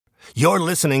You're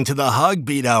listening to the Hog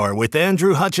Beat Hour with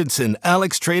Andrew Hutchinson,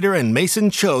 Alex Trader, and Mason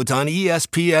Choate on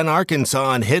ESPN Arkansas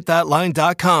on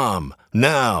hitthatline.com.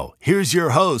 Now, here's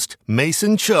your host,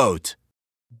 Mason Choate.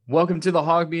 Welcome to the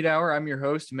Hog Beat Hour. I'm your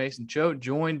host, Mason Choate,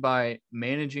 joined by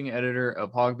managing editor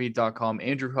of hogbeat.com,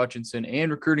 Andrew Hutchinson,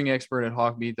 and recruiting expert at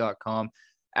hogbeat.com,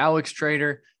 Alex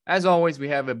Trader. As always, we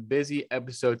have a busy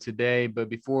episode today, but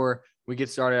before we get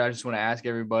started, I just want to ask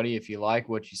everybody, if you like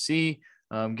what you see,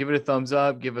 give it a thumbs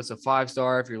up, give us a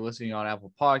 5-star if you're listening on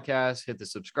Apple Podcasts, hit the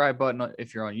subscribe button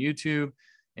if you're on YouTube,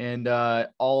 and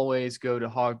always go to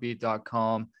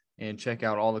hogbeat.com and check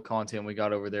out all the content we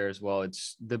got over there as well.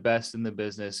 It's the best in the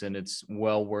business, and it's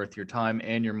well worth your time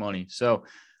and your money. So,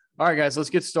 all right, guys, let's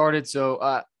get started.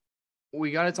 So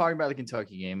we got to talk about the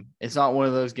Kentucky game. It's not one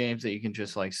of those games that you can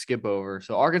just like skip over.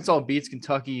 So Arkansas beats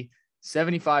Kentucky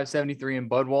 75-73 in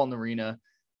Bud Walton Arena.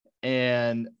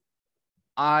 And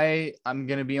I'm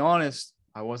going to be honest,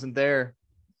 I wasn't there.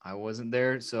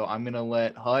 So I'm going to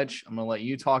let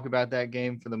you talk about that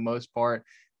game for the most part,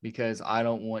 because I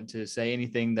don't want to say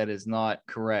anything that is not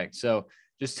correct. So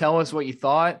just tell us what you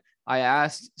thought. I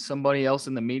asked somebody else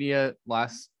in the media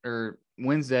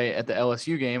Wednesday at the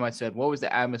LSU game. I said, what was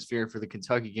the atmosphere for the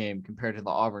Kentucky game compared to the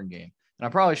Auburn game? And I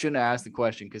probably shouldn't have asked the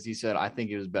question, because he said, I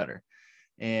think it was better.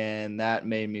 And that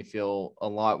made me feel a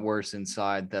lot worse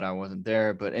inside that I wasn't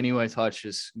there. But anyways, Hutch,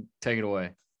 just take it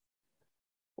away.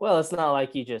 Well, it's not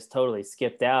like you just totally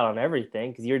skipped out on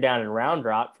everything, because you're down in Round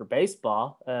Rock for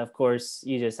baseball. Of course,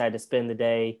 you just had to spend the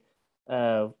day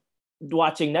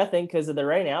watching nothing because of the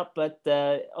rain out. But,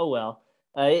 oh well.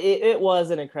 It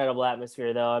was an incredible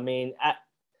atmosphere, though. I mean,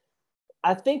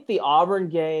 I think the Auburn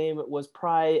game was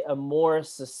probably a more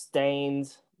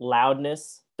sustained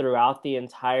loudness throughout the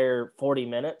entire 40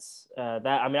 minutes. I've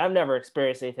never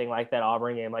experienced anything like that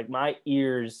Auburn game. Like, my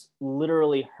ears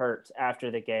literally hurt after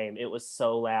the game. It was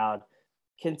so loud.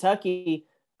 Kentucky,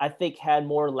 I think, had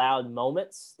more loud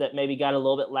moments that maybe got a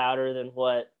little bit louder than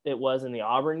what it was in the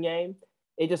Auburn game.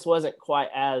 It just wasn't quite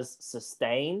as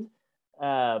sustained.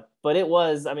 But it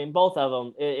was, both of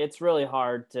them, it's really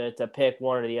hard to pick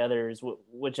one or the others,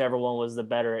 whichever one was the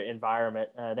better environment.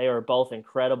 They were both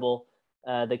incredible.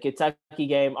 The Kentucky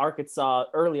game, Arkansas,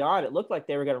 early on, it looked like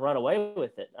they were going to run away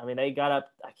with it. I mean, they got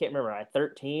up, I can't remember,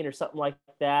 13 or something like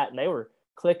that, and they were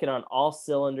clicking on all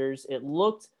cylinders. It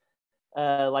looked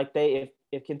like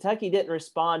if Kentucky didn't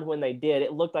respond when they did,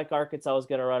 it looked like Arkansas was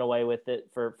going to run away with it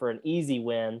for an easy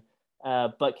win.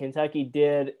 But Kentucky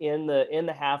did in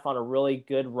the half on a really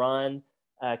good run,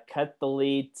 cut the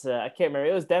lead to, I can't remember,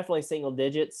 it was definitely single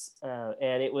digits,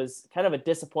 and it was kind of a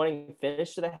disappointing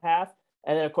finish to the half.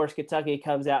 And then, of course, Kentucky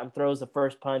comes out and throws the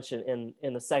first punch in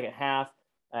the second half.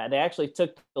 They actually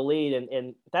took the lead,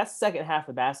 and that's the second half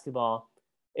of basketball.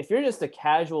 If you're just a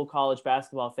casual college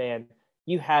basketball fan,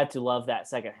 you had to love that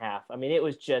second half. I mean, it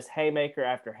was just haymaker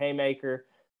after haymaker.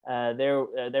 There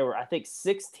were, I think,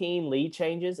 16 lead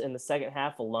changes in the second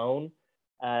half alone.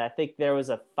 I think there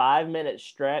was a 5-minute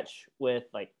stretch with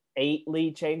like 8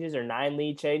 lead changes or 9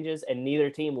 lead changes, and neither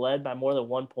team led by more than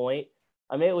 1 point.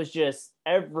 I mean, it was just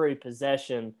every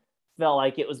possession felt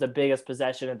like it was the biggest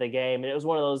possession of the game. And it was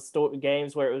one of those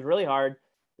games where it was really hard.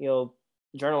 You know,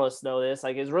 journalists know this.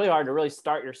 Like, it's really hard to really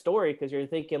start your story, because you're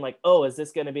thinking like, oh, is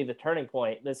this going to be the turning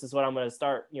point? This is what I'm going to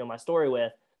start, my story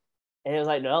with. And it was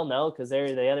like, no, because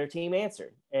the other team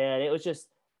answered. And it was just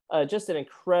an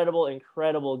incredible,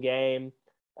 incredible game.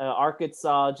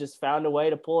 Arkansas just found a way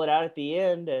to pull it out at the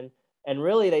end. And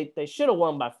really, they should have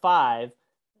won by 5.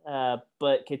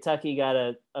 But Kentucky got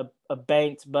a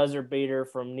banked buzzer beater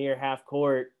from near half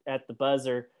court at the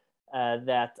buzzer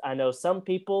that I know some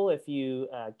people, if you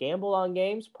gamble on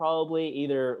games, probably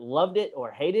either loved it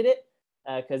or hated it,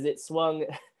 because it swung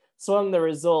the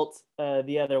result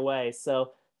the other way.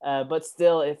 So, but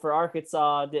still, for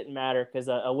Arkansas, it didn't matter, because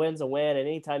a win's a win. And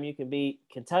anytime you can beat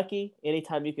Kentucky,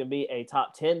 anytime you can beat a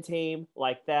top 10 team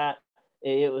like that,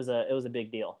 it was a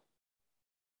big deal.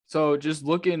 So just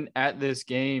looking at this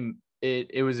game,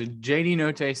 it was a JD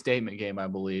Notae statement game, I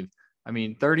believe.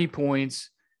 30 points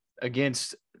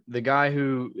against the guy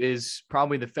who is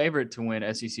probably the favorite to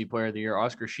win SEC Player of the Year,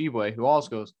 Oscar Tshiebwe, who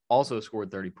also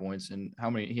scored 30 points, and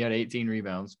he had 18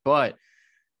 rebounds. But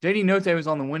JD Notae was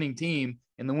on the winning team,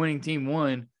 and the winning team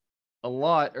won a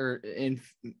lot, or in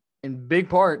big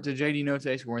part to JD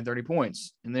Notae scoring 30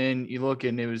 points. And then you look,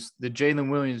 and it was the Jalen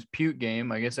Williams puke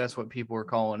game. I guess that's what people were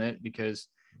calling it, because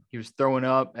he was throwing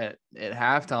up at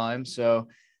halftime. So,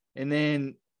 and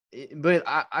then, but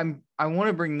I want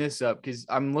to bring this up, because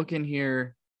I'm looking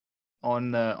here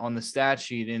on the stat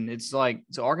sheet, and it's like,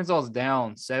 so Arkansas is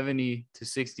down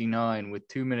 70-69 with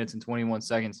 2 minutes and 21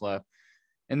 seconds left.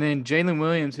 And then Jalen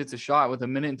Williams hits a shot with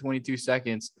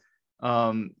 1:22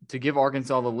 to give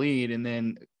Arkansas the lead. And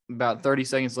then about 30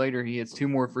 seconds later, he hits 2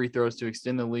 more free throws to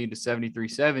extend the lead to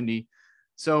 73-70.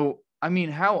 So, I mean,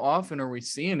 how often are we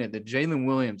seeing it that Jalen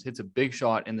Williams hits a big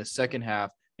shot in the second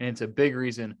half, and it's a big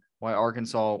reason why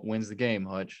Arkansas wins the game,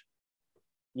 Hutch?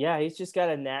 Yeah, he's just got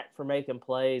a knack for making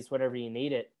plays whenever you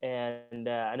need it. And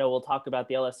I know we'll talk about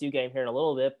the LSU game here in a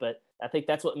little bit, but I think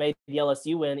that's what made the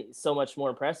LSU win so much more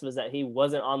impressive is that he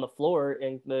wasn't on the floor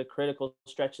in the critical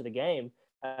stretch of the game.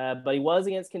 But he was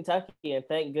against Kentucky, and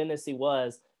thank goodness he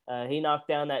was. He knocked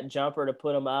down that jumper to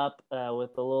put him up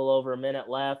with a little over a minute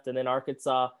left, and then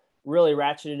Arkansas really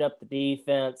ratcheted up the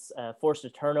defense, forced a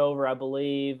turnover, I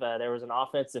believe. There was an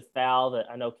offensive foul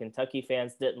that I know Kentucky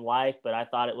fans didn't like, but I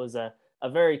thought it was a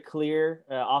very clear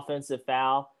offensive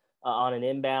foul on an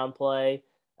inbound play.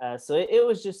 So it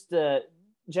was just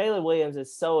Jalen Williams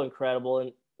is so incredible.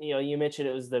 And, you know, you mentioned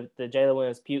it was the Jalen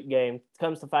Williams puke game.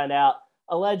 Comes to find out,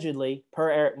 allegedly,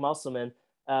 per Eric Musselman,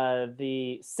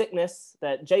 the sickness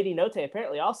that J.D. Note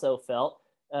apparently also felt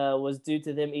was due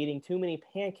to them eating too many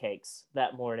pancakes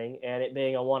that morning and it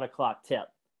being a 1 o'clock tip.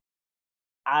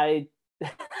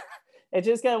 It's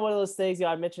just kind of one of those things, you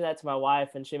know, I mentioned that to my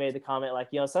wife and she made the comment like,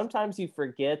 you know, sometimes you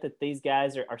forget that these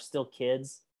guys are still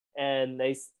kids and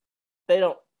they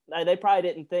probably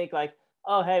didn't think like,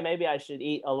 oh, hey, maybe I should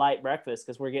eat a light breakfast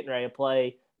because we're getting ready to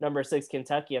play number 6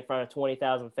 Kentucky in front of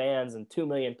 20,000 fans and 2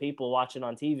 million people watching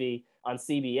on TV on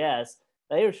CBS.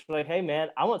 They were like, hey, man,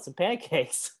 I want some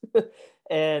pancakes.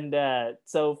 And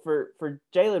so for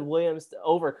Jalen Williams to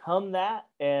overcome that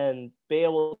and be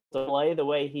able to play the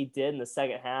way he did in the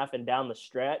second half and down the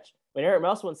stretch, when Eric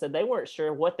Musselman said they weren't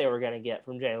sure what they were going to get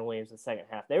from Jalen Williams in the second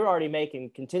half. They were already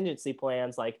making contingency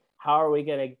plans like, how are we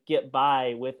going to get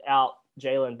by without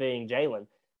Jalen being Jalen?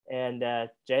 And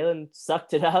Jalen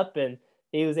sucked it up, and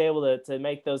he was able to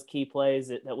make those key plays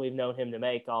that we've known him to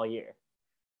make all year.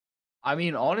 I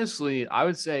mean, honestly, I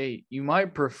would say you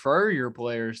might prefer your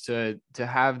players to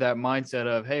have that mindset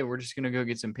of, hey, we're just going to go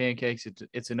get some pancakes.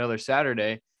 It's another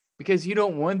Saturday, because you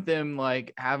don't want them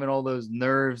like having all those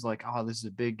nerves like, oh, this is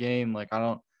a big game. Like, I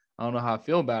don't know how I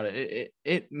feel about it.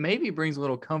 It maybe brings a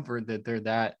little comfort that they're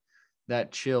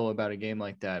that chill about a game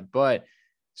like that. But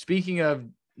speaking of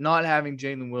not having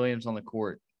Jalen Williams on the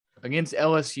court against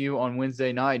LSU on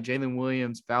Wednesday night, Jalen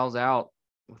Williams fouls out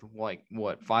with like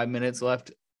 5 minutes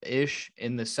left ish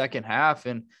in the second half.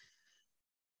 And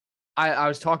I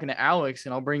was talking to Alex,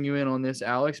 and I'll bring you in on this,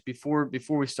 Alex, before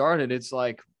we started. It's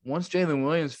like once Jalen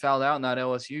Williams fouled out in that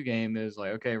LSU game, it was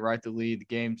like, okay, right, the lead, the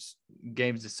game's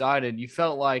decided. You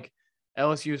felt like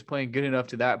LSU was playing good enough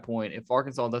to that point. If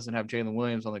Arkansas doesn't have Jalen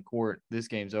Williams on the court, this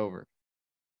game's over.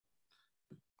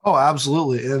 Oh,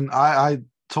 absolutely. And I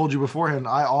told you beforehand,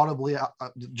 I audibly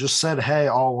just said, hey,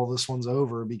 oh, well, this one's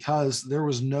over, because there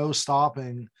was no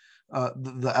stopping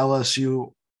the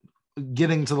LSU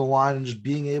getting to the line and just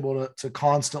being able to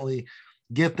constantly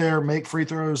get there, make free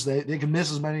throws. They could miss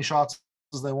as many shots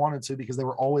as they wanted to because they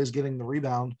were always getting the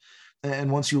rebound. And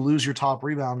once you lose your top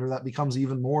rebounder, that becomes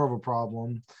even more of a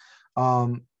problem.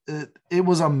 It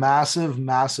was a massive,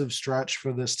 massive stretch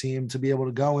for this team to be able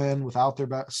to go in without their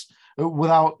best,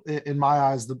 without, in my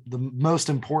eyes, the most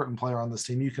important player on this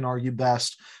team. You can argue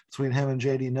best between him and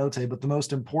JD Note, but the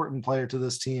most important player to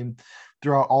this team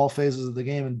throughout all phases of the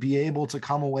game, and be able to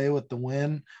come away with the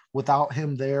win without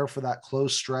him there for that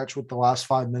close stretch with the last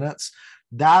 5 minutes.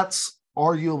 That's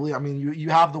arguably, I mean, you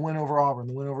have the win over Auburn,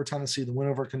 the win over Tennessee, the win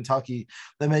over Kentucky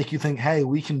that make you think, hey,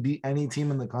 we can beat any team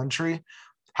in the country.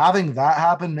 Having that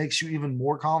happen makes you even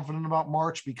more confident about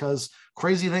March, because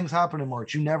crazy things happen in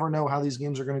March. You never know how these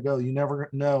games are going to go. You never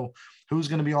know who's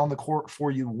going to be on the court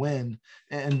for you win,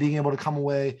 and being able to come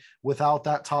away without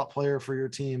that top player for your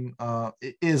team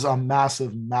is a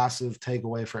massive, massive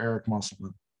takeaway for Eric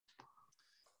Musselman.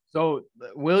 So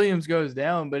Williams goes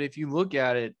down, but if you look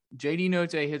at it, JD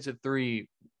Note hits a three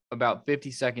about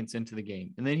 50 seconds into the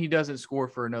game, and then he doesn't score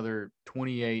for another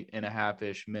 28 and a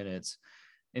half-ish minutes.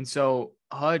 And so,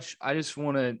 Hutch, I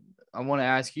want to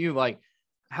ask you, like,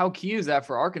 how key is that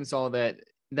for Arkansas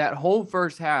that whole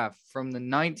first half, from the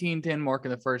 19-10 mark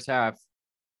in the first half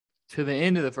to the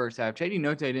end of the first half, JD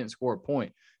Note didn't score a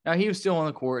point. Now, he was still on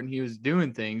the court and he was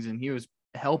doing things and he was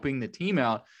helping the team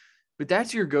out, but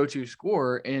that's your go-to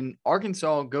scorer. And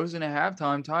Arkansas goes into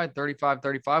halftime tied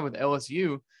 35-35 with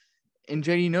LSU, and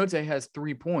JD Note has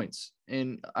 3 points.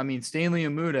 And, I mean, Stanley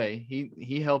Umude,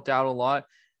 he helped out a lot.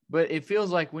 But it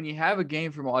feels like when you have a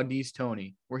game from Au'Diese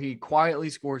Toney where he quietly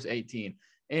scores 18,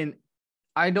 and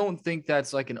I don't think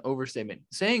that's like an overstatement.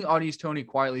 Saying Au'Diese Toney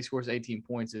quietly scores 18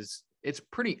 points it's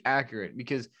pretty accurate,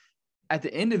 because at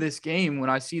the end of this game, when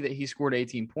I see that he scored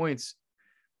 18 points,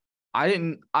 I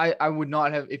would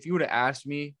not have, if you would have asked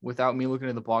me without me looking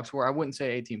at the box score, I wouldn't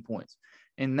say 18 points.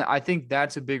 And I think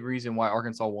that's a big reason why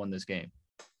Arkansas won this game.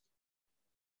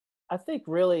 I think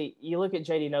really you look at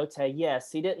JD Notae,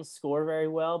 yes, he didn't score very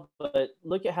well, but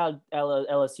look at how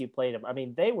LSU played him. I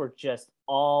mean, they were just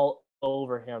all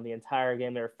over him the entire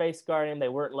game. They were face guarding him. They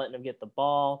weren't letting him get the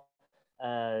ball.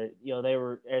 They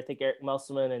were, I think Eric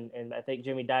Musselman and I think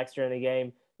Jimmy Dykstra in the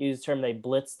game used the term they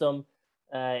blitzed them,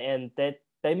 and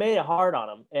they made it hard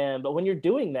on him. But when you're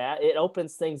doing that, it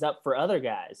opens things up for other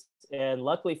guys. And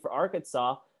luckily for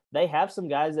Arkansas, they have some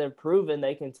guys that have proven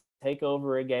they can take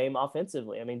over a game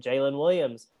offensively. I mean, Jalen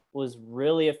Williams was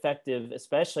really effective,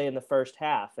 especially in the first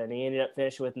half, and he ended up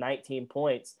finishing with 19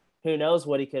 points. Who knows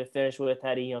what he could have finished with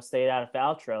had he, stayed out of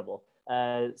foul trouble.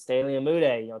 Stanley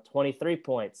Umude, 23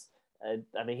 points.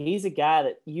 I mean, he's a guy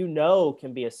that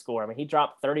can be a scorer. I mean, he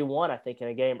dropped 31, I think, in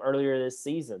a game earlier this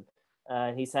season.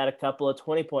 He's had a couple of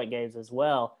 20-point games as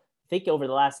well. I think over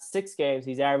the last 6 games,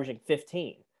 he's averaging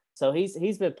 15. So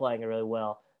he's been playing really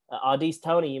well. Au'Diese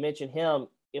Toney, you mentioned him.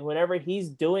 Whenever he's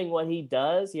doing what he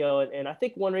does, and I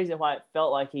think one reason why it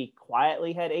felt like he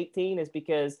quietly had 18 is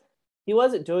because he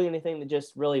wasn't doing anything that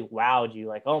just really wowed you.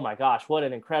 Like, oh my gosh, what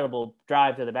an incredible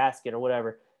drive to the basket or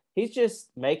whatever. He's just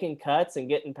making cuts and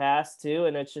getting past too,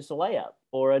 and it's just a layup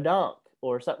or a dunk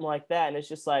or something like that. And it's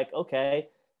just like, okay,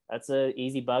 that's an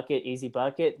easy bucket.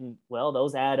 And well,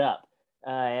 those add up.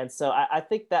 And so I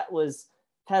think that was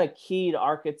kind of key to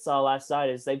Arkansas last night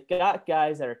is they've got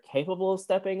guys that are capable of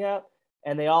stepping up,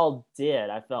 and they all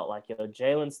did. I felt like,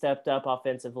 Jalen stepped up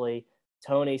offensively,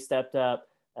 Toney stepped up,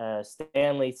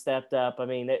 Stanley stepped up. I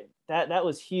mean, that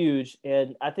was huge.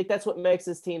 And I think that's what makes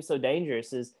this team so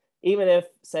dangerous is even if,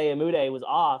 say, Umude was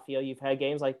off, you've had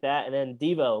games like that, and then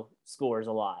Devo scores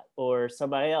a lot, or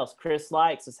somebody else. Chris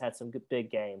Likes has had some good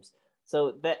big games.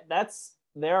 So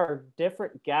there are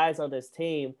different guys on this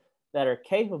team that are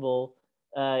capable,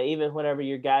 even whenever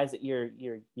you're guys that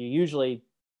you usually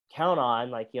count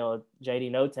on, like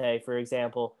JD Notae, for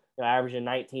example, averaging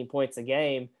 19 points a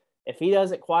game. If he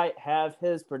doesn't quite have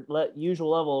his usual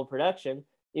level of production,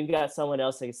 you've got someone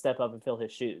else that can step up and fill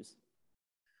his shoes.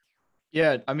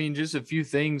 Yeah, I mean, just a few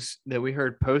things that we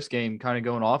heard post-game kind of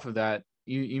going off of that.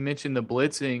 You mentioned the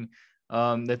blitzing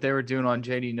that they were doing on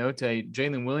JD Notae.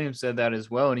 Jalen Williams said that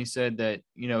as well, and he said that,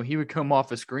 he would come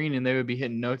off a screen and they would be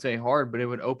hitting Notae hard, but it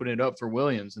would open it up for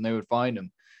Williams and they would find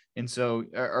him. And so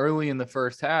early in the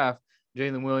first half,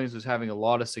 Jalen Williams was having a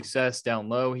lot of success down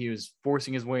low. He was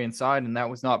forcing his way inside, and that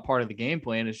was not part of the game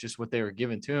plan. It's just what they were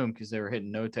giving to him because they were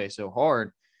hitting Notae so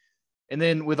hard. And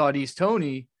then with Au'Diese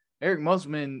Toney, Eric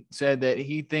Musselman said that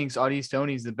he thinks Au'Diese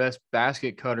Toney is the best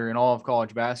basket cutter in all of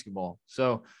college basketball.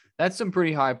 So that's some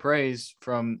pretty high praise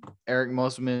from Eric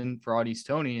Musselman for Au'Diese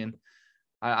Toney. And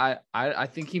I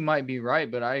think he might be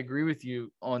right, but I agree with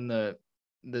you on the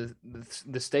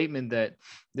statement that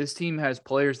this team has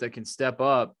players that can step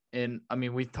up. And I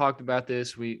mean, we talked about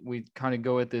this. We kind of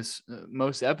go at this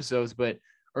most episodes, but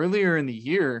earlier in the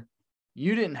year,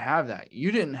 you didn't have that.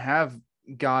 You didn't have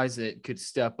guys that could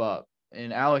step up.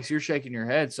 And Alex, you're shaking your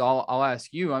head, so I'll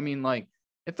ask you. I mean, like,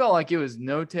 it felt like it was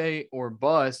Notae or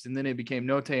bust, and then it became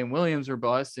Notae and Williams or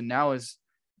bust, and now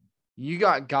you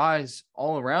got guys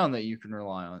all around that you can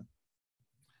rely on.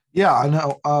 Yeah, I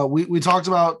know. We talked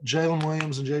about Jalen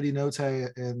Williams and JD Notae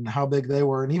and how big they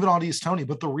were, and even Au'Diese Toney.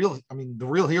 But the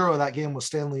real hero of that game was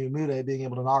Stanley Umude being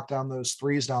able to knock down those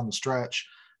threes down the stretch.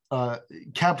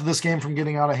 Kept this game from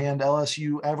getting out of hand.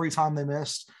 LSU, every time they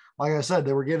missed, like I said,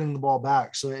 they were getting the ball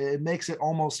back. So it makes it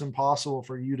almost impossible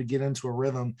for you to get into a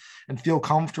rhythm and feel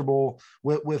comfortable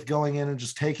with going in and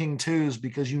just taking twos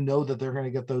because you know that they're going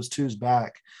to get those twos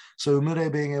back. So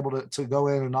Umude being able to go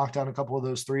in and knock down a couple of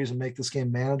those threes and make this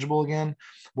game manageable again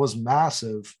was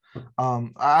massive.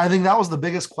 I think that was the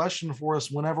biggest question for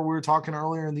us whenever we were talking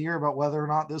earlier in the year about whether or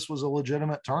not this was a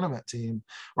legitimate tournament team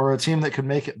or a team that could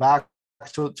make it back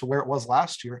to where it was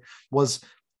last year was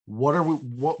what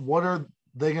are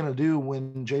they going to do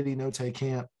when JD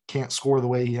Notae can't score the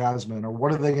way he has been, or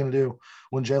what are they going to do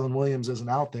when Jalen Williams isn't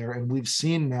out there? And we've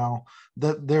seen now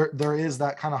that there is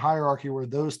that kind of hierarchy where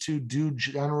those two do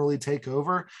generally take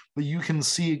over, but you can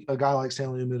see a guy like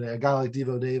Stanley Umude, a guy like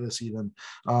Devo Davis even,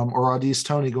 or Au'Diese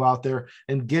Toney go out there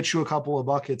and get you a couple of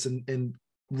buckets and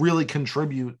really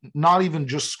contribute, not even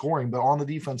just scoring, but on the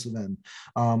defensive end,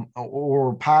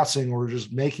 or passing, or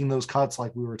just making those cuts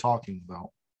like we were talking about.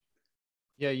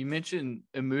 Yeah, you mentioned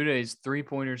Umude's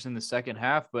three-pointers in the second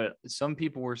half, but some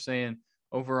people were saying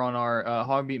over on our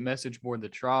Hogbeat message board, the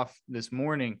Trough, this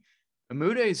morning,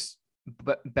 Umude's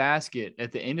basket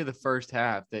at the end of the first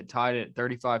half that tied it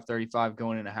 35-35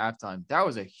 going into halftime. That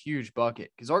was a huge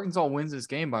bucket because Arkansas wins this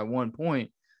game by 1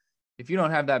 point. If you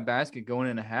don't have that basket going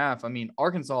into half, I mean,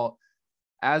 Arkansas,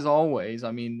 as always,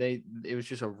 I mean, it was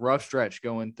just a rough stretch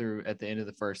going through at the end of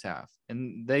the first half.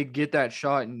 And they get that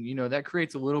shot, and, you know, that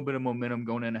creates a little bit of momentum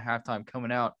going into halftime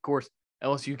coming out. Of course,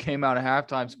 LSU came out at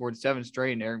halftime, scored 7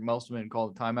 straight, and Eric Musselman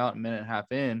called a timeout a minute and a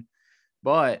half in.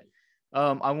 But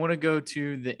I want to go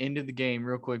to the end of the game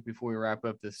real quick before we wrap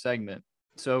up this segment.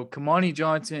 So Kamani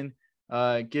Johnson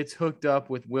gets hooked up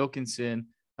with Wilkinson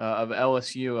of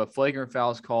LSU. A flagrant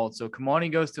foul is called. So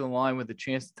Kamani goes to the line with a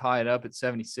chance to tie it up at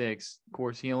 76. Of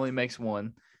course, he only makes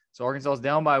one. So Arkansas is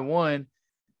down by 1.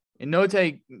 And Note,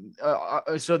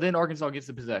 so then Arkansas gets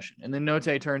the possession. And then Note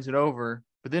turns it over.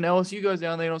 But then LSU goes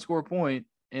down. They don't score a point.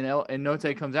 And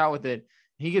Note comes out with it.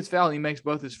 He gets fouled. He makes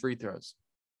both his free throws.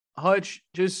 Hutch,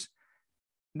 just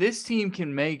this team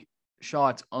can make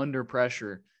shots under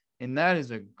pressure. And that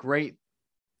is a great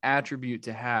attribute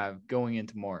to have going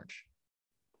into March.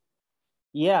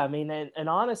 Yeah, I mean, and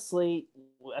honestly,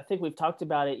 I think we've talked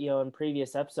about it, in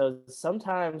previous episodes.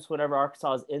 Sometimes whenever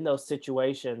Arkansas is in those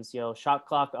situations, shot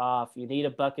clock off, you need a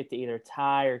bucket to either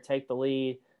tie or take the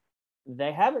lead.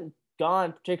 They haven't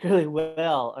gone particularly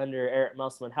well under Eric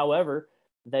Musselman. However,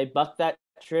 they bucked that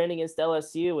trend against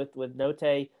LSU with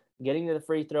Note getting to the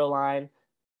free throw line.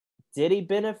 Did he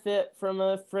benefit from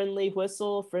a friendly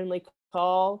whistle, friendly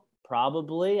call?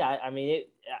 Probably. I mean,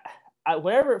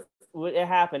 whenever it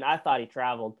happened, I thought he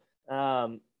traveled.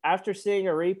 After seeing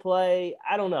a replay,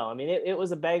 I don't know. I mean, it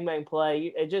was a bang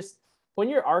play. It just, when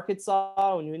you're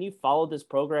Arkansas, when you followed this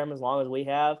program as long as we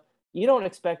have, you don't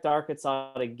expect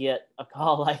Arkansas to get a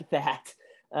call like that.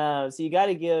 So you got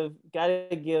to give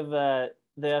the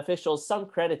officials some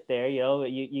credit there.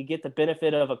 You get the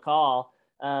benefit of a call.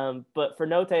 But for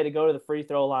Note to go to the free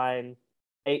throw line,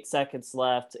 8 seconds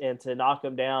left, and to knock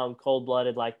him down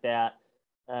cold-blooded like that,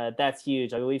 that's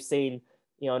huge. I mean, we've seen,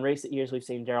 in recent years, we've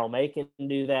seen Daryl Macon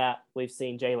do that. We've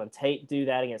seen Jalen Tate do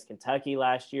that against Kentucky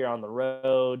last year on the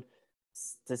road.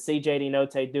 To see JD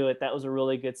Note do it, that was a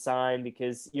really good sign,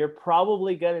 because you're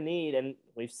probably going to need, and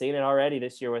we've seen it already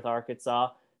this year with Arkansas,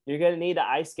 you're going to need to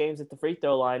ice games at the free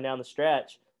throw line down the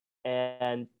stretch.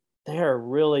 And they're a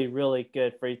really, really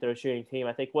good free throw shooting team.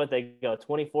 I think they go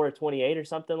 24-28 or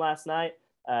something last night.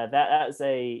 That's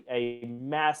a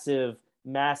massive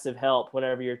help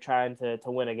whenever you're trying to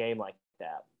win a game like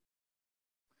that.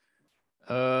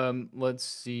 Let's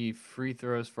see. Free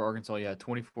throws for Arkansas. Yeah,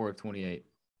 24 of 28.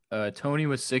 Tony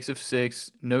was 6 of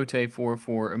 6. Note 4 of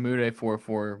 4. Amude 4 of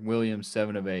 4. Williams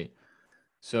 7 of 8.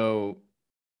 So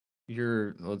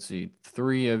let's see,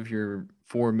 3 of your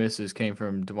 4 misses came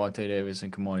from Devontae Davis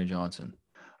and Kamani Johnson.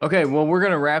 Okay, well, we're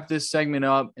going to wrap this segment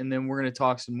up, and then we're going to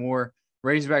talk some more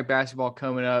Razorback basketball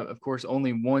coming up. Of course,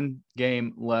 only 1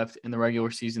 game left in the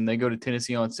regular season. They go to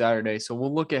Tennessee on Saturday, so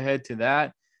we'll look ahead to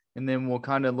that, and then we'll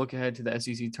kind of look ahead to the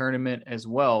SEC tournament as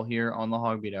well here on the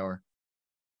Hogbeat Hour.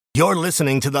 You're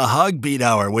listening to the Hogbeat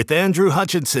Hour with Andrew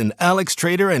Hutchinson, Alex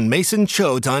Trader, and Mason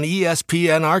Choate on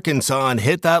ESPN Arkansas and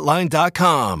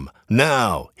HitThatLine.com.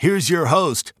 Now, here's your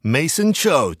host, Mason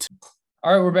Choate.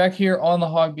 All right, we're back here on the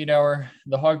Hogbeat Hour.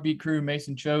 The Hogbeat crew,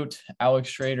 Mason Choate,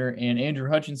 Alex Trader, and Andrew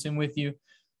Hutchinson with you.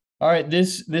 All right,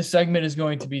 this segment is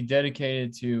going to be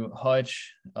dedicated to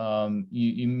Hutch.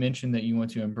 You mentioned that you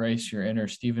want to embrace your inner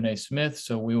Stephen A. Smith,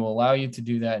 so we will allow you to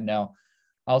do that now.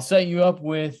 I'll set you up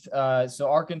with so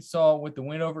Arkansas, with the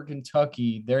win over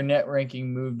Kentucky, their net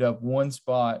ranking moved up 1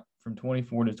 spot from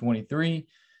 24 to 23.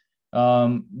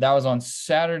 That was on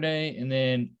Saturday. And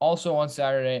then also on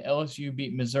Saturday, LSU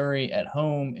beat Missouri at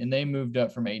home, and they moved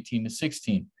up from 18 to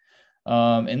 16.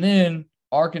 And then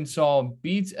Arkansas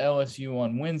beats LSU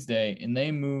on Wednesday, and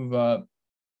they move up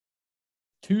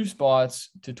 2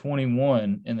 spots to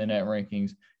 21 in the net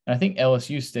rankings. And I think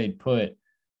LSU stayed put.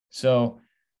 So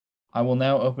I will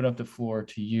now open up the floor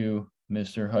to you,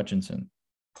 Mr. Hutchinson.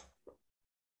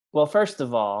 Well, first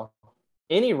of all,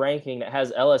 any ranking that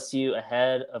has LSU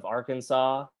ahead of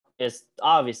Arkansas is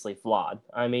obviously flawed.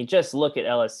 I mean, just look at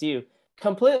LSU.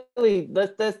 Completely,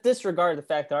 let's disregard the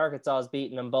fact that Arkansas has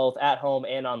beaten them both at home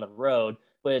and on the road,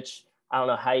 which I don't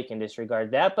know how you can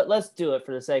disregard that, but let's do it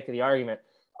for the sake of the argument.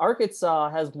 Arkansas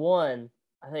has won,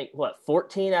 I think,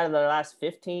 14 out of their last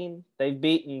 15? They've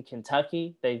beaten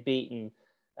Kentucky. They've beaten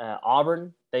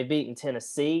Auburn. They've beaten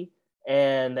Tennessee,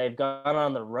 and they've gone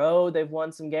on the road. They've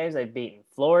won some games. They've beaten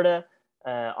Florida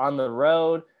on the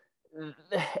road.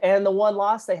 And the one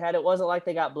loss they had, it wasn't like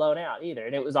they got blown out either.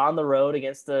 And it was on the road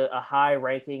against a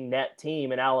high-ranking net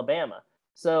team in Alabama.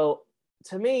 So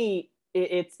to me,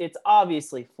 it's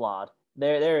obviously flawed.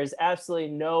 There is absolutely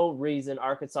no reason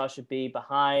Arkansas should be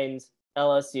behind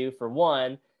LSU for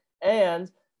one. And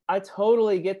I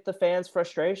totally get the fans'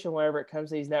 frustration whenever it comes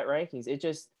to these net rankings. It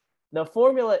just the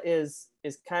formula is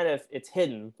kind of it's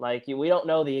hidden. Like we don't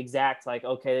know the exact like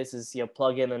okay this is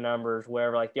plug in the numbers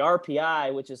wherever like the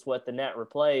RPI, which is what the net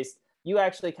replaced. You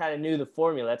actually kind of knew the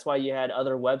formula. That's why you had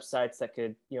other websites that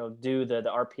could do the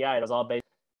RPI. It was all based.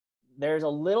 There's a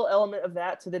little element of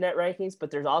that to the net rankings,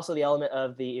 but there's also the element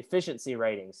of the efficiency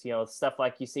ratings. Stuff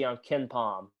like you see on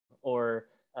KenPom or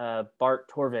Bart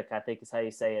Torvik, I think is how you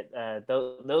say it.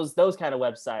 Those kind of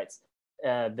websites,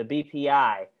 the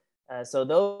BPI. So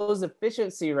those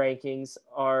efficiency rankings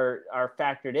are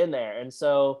factored in there, and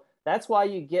so that's why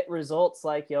you get results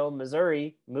like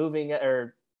Missouri moving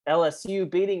or LSU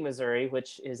beating Missouri,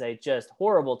 which is a just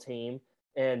horrible team,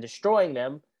 and destroying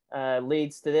them.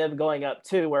 Leads to them going up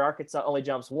 2, where Arkansas only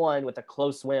jumps 1 with a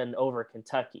close win over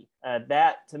Kentucky.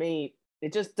 That, to me,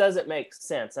 it just doesn't make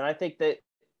sense. And I think that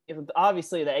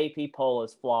obviously the AP poll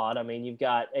is flawed. I mean, you've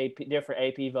got different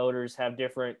AP voters have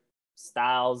different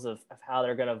styles of how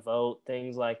they're going to vote,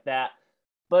 things like that.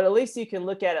 But at least you can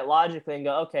look at it logically and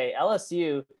go, okay,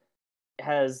 LSU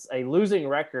has a losing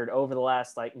record over the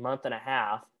last month and a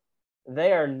half.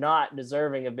 They are not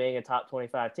deserving of being a top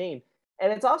 25 team.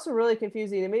 And it's also really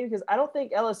confusing to me because I don't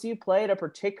think LSU played a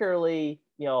particularly,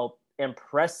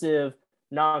 impressive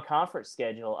non-conference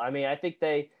schedule. I mean, I think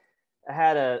they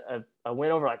had a win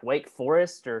over Wake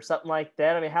Forest or something like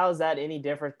that. I mean, how is that any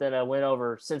different than a win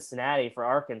over Cincinnati for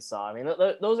Arkansas? I mean,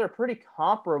 those are pretty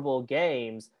comparable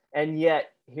games, and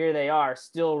yet here they are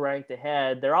still ranked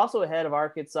ahead. They're also ahead of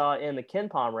Arkansas in the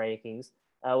KenPom rankings,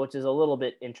 which is a little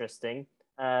bit interesting.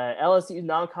 LSU's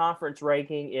non-conference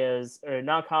ranking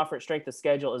non-conference strength of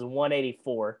schedule is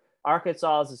 184.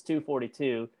 Arkansas's is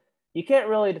 242. You can't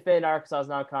really defend Arkansas's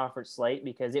non-conference slate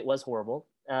because it was horrible.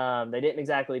 They didn't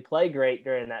exactly play great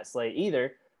during that slate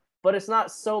either, but it's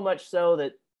not so much so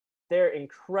that their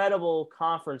incredible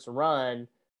conference run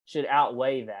should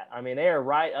outweigh that. I mean, they are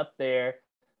right up there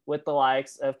with the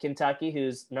likes of Kentucky,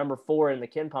 who's number 4 in the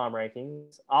KenPom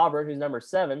rankings, Auburn, who's number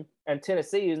 7, and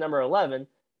Tennessee, who's number 11.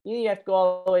 You have to go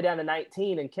all the way down to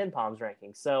 19 in KenPom's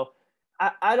rankings. So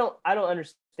I don't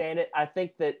understand it. I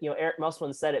think that Eric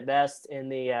Musselman said it best in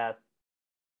the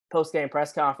post-game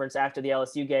press conference after the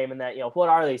LSU game, and that what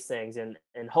are these things, and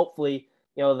hopefully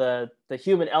the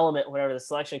human element whenever the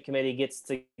selection committee gets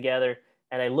together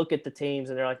and they look at the teams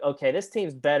and they're like, okay, this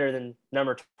team's better than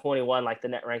number 21, like the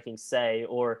net rankings say,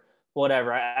 or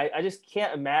whatever. I just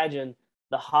can't imagine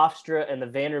the Hofstra and the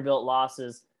Vanderbilt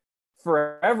losses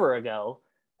forever ago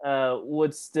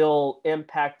would still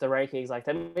impact the rankings like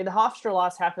that. I mean, the Hofstra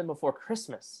loss happened before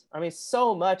Christmas. I mean,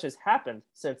 so much has happened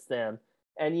since then,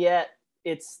 and yet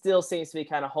it still seems to be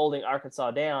kind of holding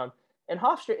Arkansas down. And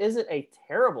Hofstra isn't a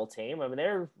terrible team. I mean,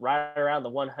 they're right around the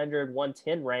 100,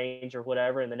 110 range or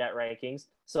whatever in the net rankings.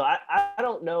 So I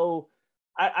don't know.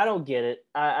 I don't get it.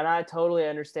 And I totally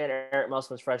understand Eric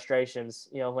Musselman's frustrations,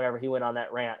 whenever he went on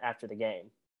that rant after the game.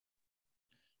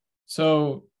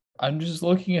 So I'm just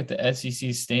looking at the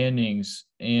SEC standings,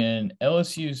 and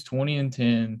LSU's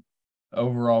 20-10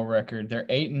 overall record. They're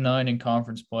 8-9 in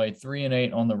conference play,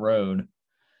 3-8 on the road.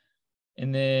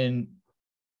 And then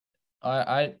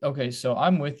okay, so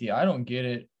I'm with you. I don't get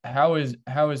it. How is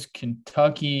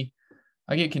Kentucky?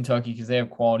 I get Kentucky because they have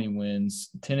quality wins.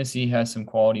 Tennessee has some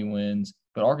quality wins,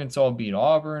 but Arkansas beat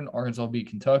Auburn, Arkansas beat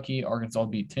Kentucky, Arkansas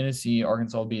beat Tennessee,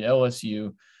 Arkansas beat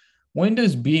LSU. When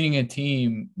does beating a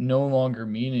team no longer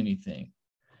mean anything?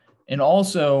 And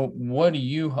also, what do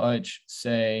you, Hutch,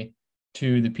 say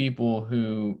to the people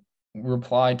who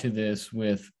reply to this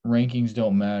with rankings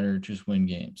don't matter, just win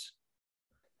games?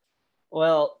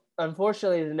 Well,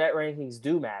 unfortunately, the net rankings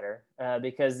do matter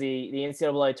because the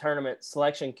NCAA tournament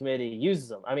selection committee uses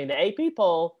them. I mean, the AP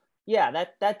poll, yeah,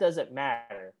 that doesn't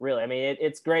matter, really. I mean,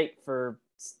 it's great for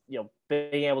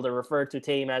being able to refer to a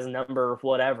team as a number or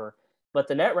whatever. But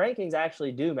the net rankings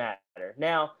actually do matter.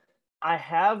 Now, I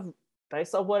have,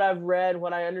 based on what I've read,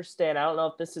 what I understand, I don't know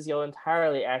if this is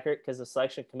entirely accurate because the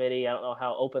selection committee, I don't know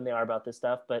how open they are about this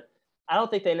stuff, but I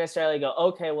don't think they necessarily go,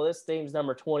 okay, well, this team's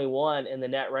number 21 in the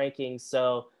net rankings,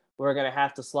 so we're going to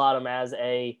have to slot them as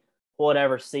a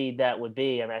whatever seed that would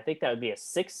be. I mean, I think that would be a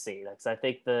 6th seed because I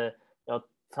think the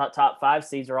top 5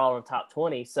 seeds are all in the top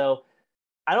 20. So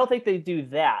I don't think they do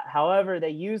that. However, they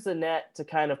use the net to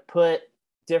kind of put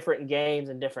different games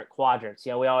in different quadrants.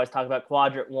 We always talk about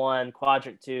quadrant 1,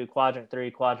 quadrant 2, quadrant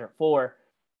 3, quadrant 4.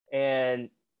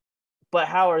 But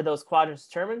how are those quadrants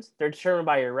determined? They're determined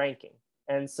by your ranking.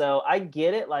 And so I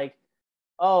get it. Like,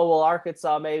 oh, well,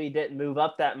 Arkansas maybe didn't move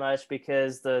up that much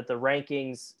because the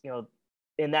rankings,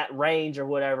 in that range or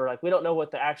whatever. Like, we don't know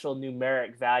what the actual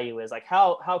numeric value is. Like,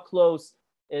 how close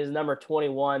is number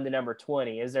 21 to number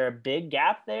 20? Is there a big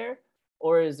gap there,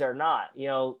 or is there not?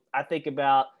 I think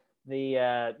about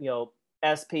the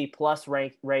SP plus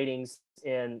ratings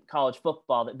in college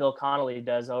football that Bill Connolly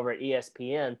does over at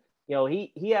ESPN.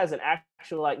 He has an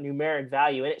actual like numeric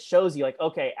value, and it shows you like,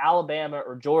 okay, Alabama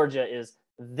or Georgia is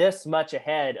this much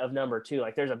ahead of number 2.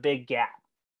 Like, there's a big gap.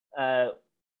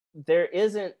 There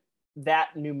isn't that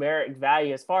numeric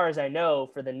value, as far as I know,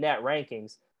 for the net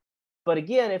rankings. But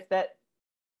again,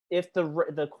 if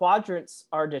the quadrants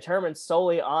are determined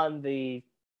solely on the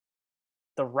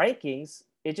rankings,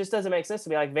 it just doesn't make sense to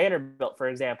me. Like Vanderbilt, for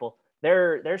example,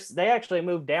 they actually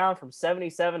moved down from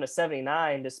 77 to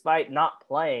 79 despite not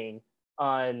playing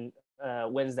on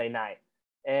Wednesday night,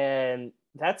 and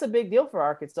that's a big deal for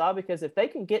Arkansas, because if they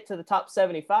can get to the top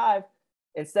 75,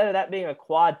 instead of that being a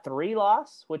quad 3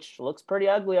 loss, which looks pretty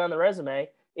ugly on the resume,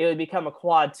 it would become a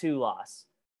quad 2 loss.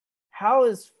 How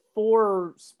is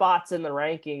 4 spots in the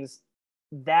rankings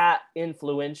that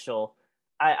influential?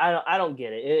 I don't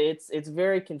get it. It's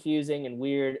very confusing and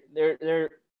weird.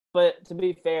 But to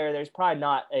be fair, there's probably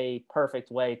not a perfect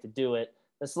way to do it.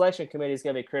 The selection committee is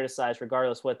going to be criticized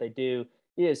regardless what they do.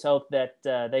 You just hope that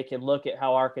they can look at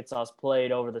how Arkansas's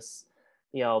played over this,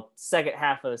 second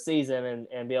half of the season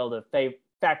and be able to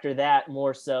factor that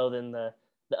more so than the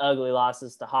ugly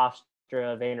losses to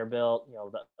Hofstra, Vanderbilt,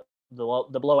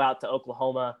 the blowout to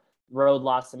Oklahoma, road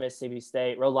loss to Mississippi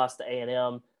State, road loss to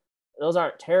A&M. Those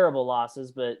aren't terrible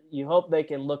losses, but you hope they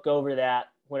can look over that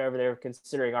whenever they're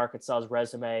considering Arkansas's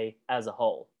resume as a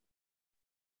whole.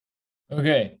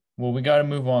 Okay, well, we got to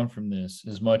move on from this.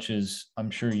 As much as I'm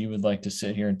sure you would like to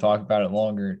sit here and talk about it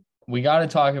longer, we got to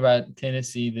talk about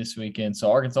Tennessee this weekend.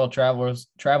 So Arkansas travels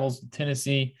to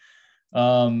Tennessee.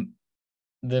 The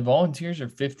Volunteers are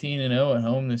 15-0 at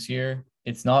home this year.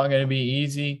 It's not going to be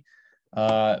easy,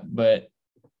 but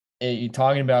you're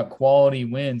talking about quality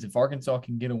wins. If Arkansas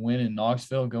can get a win in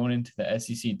Knoxville going into the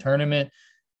SEC tournament,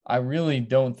 I really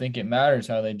don't think it matters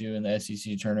how they do in the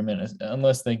SEC tournament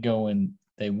unless they go and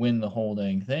they win the whole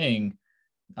dang thing.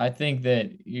 I think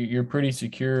that you're pretty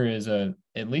secure as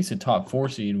at least a top 4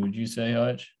 seed. Would you say,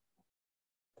 Hutch?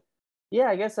 Yeah,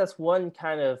 I guess that's one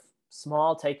kind of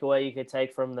small takeaway you could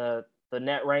take from the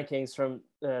net rankings from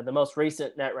the most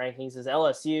recent net rankings is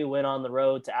LSU went on the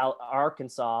road to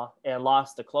Arkansas and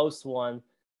lost a close one,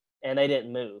 and they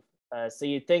didn't move. So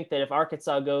you'd think that if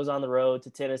Arkansas goes on the road to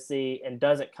Tennessee and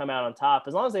doesn't come out on top,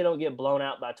 as long as they don't get blown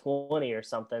out by 20 or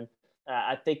something,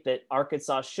 I think that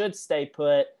Arkansas should stay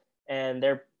put, and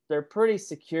they're pretty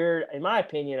secure, in my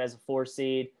opinion, as a 4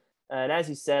 seed. And as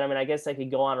you said, I mean, I guess they could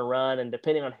go on a run, and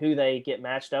depending on who they get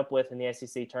matched up with in the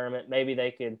SEC tournament, maybe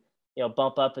they could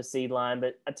bump up a seed line.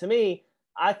 But to me,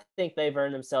 I think they've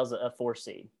earned themselves a 4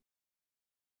 seed.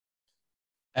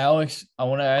 Alex, I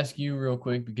want to ask you real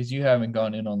quick because you haven't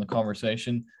gone in on the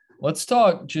conversation. Let's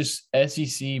talk just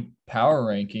SEC power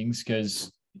rankings,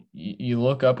 because you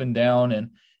look up and down, and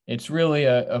it's really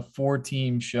a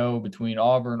 4-team show between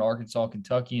Auburn, Arkansas,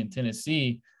 Kentucky, and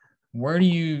Tennessee. Where do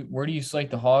you slate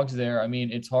the Hogs there? I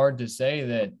mean, it's hard to say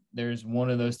that there's one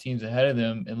of those teams ahead of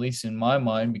them, at least in my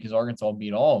mind, because Arkansas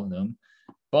beat all of them.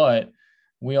 But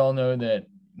we all know that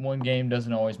one game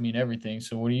doesn't always mean everything.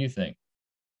 So what do you think?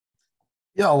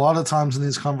 Yeah, a lot of times in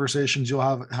these conversations, you'll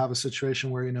have a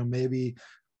situation where, maybe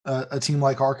a team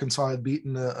like Arkansas had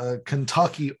beaten a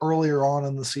Kentucky earlier on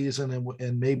in the season,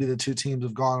 and maybe the 2 teams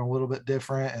have gone a little bit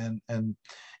different. And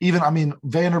even, I mean,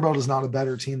 Vanderbilt is not a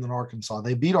better team than Arkansas.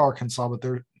 They beat Arkansas, but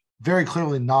they're very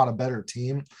clearly not a better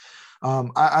team.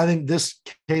 I think this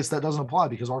case that doesn't apply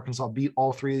because Arkansas beat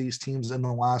all 3 of these teams in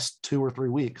the last 2 or 3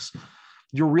 weeks.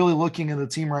 You're really looking at a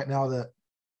team right now that,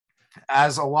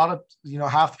 as a lot of,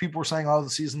 half the people were saying, oh, the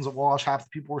season's a wash. Half the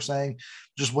people were saying,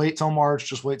 just wait till March,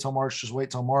 just wait till March, just wait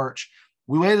till March.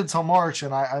 We waited till March,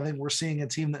 and I think we're seeing a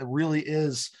team that really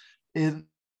is, in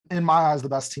my eyes, the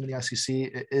best team in the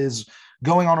SEC, is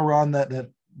going on a run that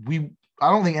I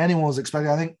don't think anyone was expecting.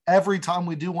 I think every time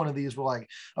we do one of these, we're like,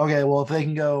 okay, well, if they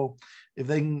can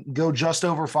go just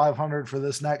over 500 for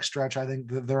this next stretch, I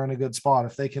think that they're in a good spot.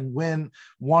 If they can win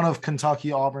one of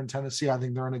Kentucky, Auburn, Tennessee, I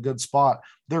think they're in a good spot.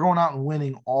 They're going out and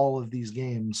winning all of these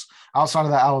games outside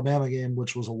of that Alabama game,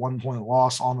 which was a 1-point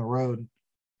loss on the road.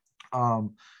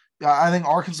 I think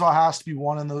Arkansas has to be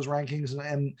one in those rankings,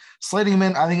 and slating them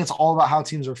in, I think it's all about how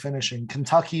teams are finishing.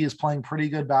 Kentucky is playing pretty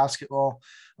good basketball.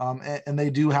 And they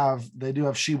do have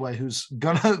Sheway, who's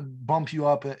gonna bump you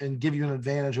up and give you an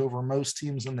advantage over most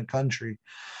teams in the country.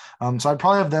 So I'd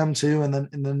probably have them too, and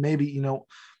then maybe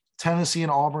Tennessee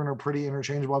and Auburn are pretty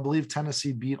interchangeable. I believe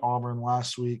Tennessee beat Auburn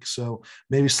last week, so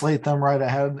maybe slate them right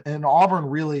ahead. And Auburn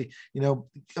really,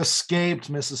 escaped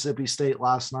Mississippi State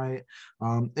last night.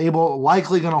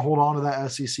 Likely going to hold on to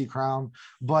that SEC crown,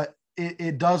 but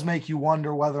it does make you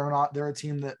wonder whether or not they're a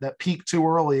team that peaked too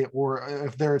early, or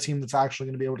if they're a team that's actually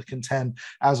going to be able to contend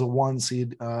as a 1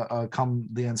 seed come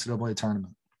the NCAA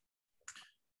tournament.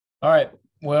 All right.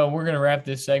 Well, we're going to wrap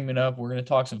this segment up. We're going to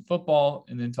talk some football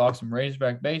and then talk some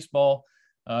Razorback baseball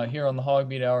here on the Hog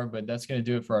Beat Hour, but that's going to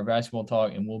do it for our basketball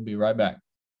talk, and we'll be right back.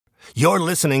 You're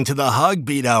listening to the Hog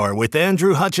Beat Hour with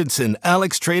Andrew Hutchinson,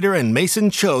 Alex Trader, and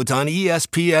Mason Choate on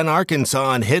ESPN Arkansas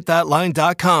on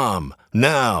hitthatline.com.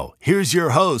 Now, here's your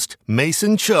host,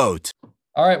 Mason Choate.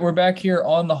 All right, we're back here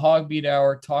on the Hog Beat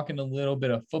Hour talking a little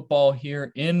bit of football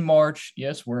here in March.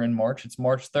 Yes, we're in March. It's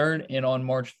March 3rd, and on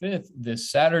March 5th, this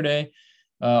Saturday,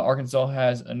 Arkansas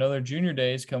has another Junior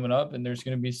Days coming up, and there's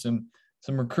going to be some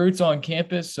recruits on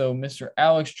campus. So, Mr.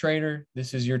 Alex Trader,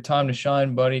 this is your time to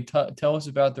shine, buddy. Tell us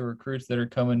about the recruits that are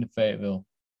coming to Fayetteville.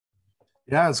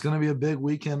 Yeah, it's going to be a big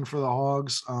weekend for the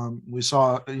Hogs. We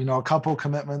saw, a couple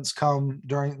commitments come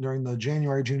during the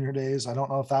January Junior Days. I don't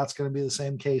know if that's going to be the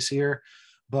same case here,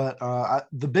 but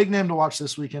the big name to watch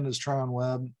this weekend is Tryon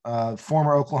Webb,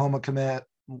 former Oklahoma commit,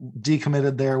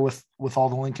 decommitted there with all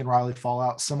the Lincoln Riley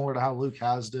fallout, similar to how Luke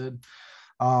Hasz did.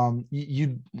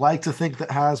 You'd like to think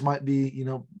that Hasz might be,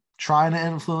 trying to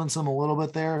influence him a little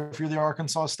bit there. If you're the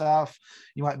Arkansas staff,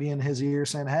 you might be in his ear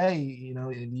saying, hey,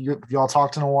 y'all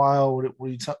talked in a while. What are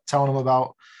you telling him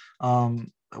about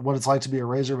what it's like to be a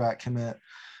Razorback commit?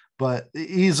 But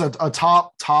he's a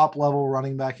top level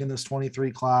running back in this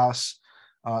 23 class.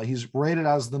 He's rated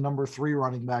as the number 3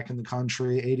 running back in the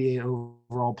country, 88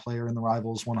 overall player in the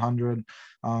Rivals 100.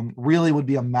 Really would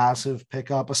be a massive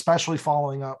pickup, especially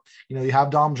following up. You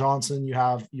have Dom Johnson, you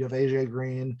have AJ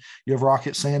Green, you have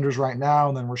Rocket Sanders right now,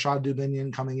 and then Rashad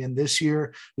Dubinion coming in this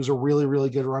year, who's a really, really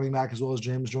good running back, as well as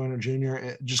James Joyner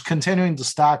Jr. Just continuing to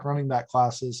stack running back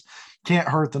classes can't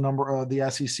hurt the number of the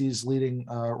SEC's leading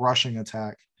rushing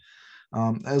attack.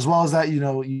 As well as that,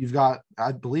 you've got,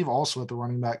 I believe, also at the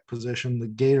running back position, the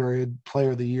Gatorade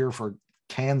Player of the Year for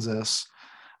Kansas,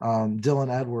 Dylan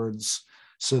Edwards.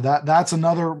 So that's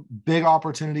another big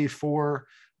opportunity for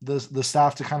the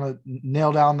staff to kind of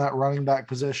nail down that running back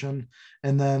position.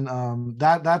 And then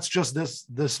that's just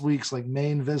this week's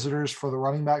main visitors for the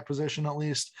running back position. At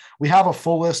least we have a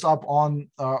full list up on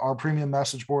our premium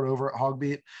message board over at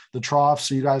Hogbeat, the Trough,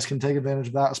 so you guys can take advantage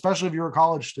of that. Especially if you're a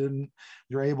college student,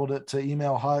 you're able to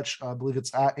email Hutch. I believe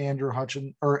it's at Andrew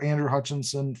Hutchinson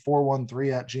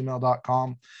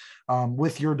 413@gmail.com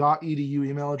with your .edu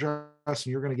email address, and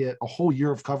you're going to get a whole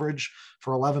year of coverage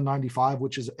for $11.95,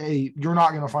 which is you're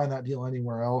not going to find that deal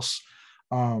anywhere else.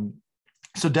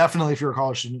 So definitely, if you're a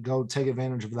college student, go take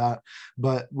advantage of that.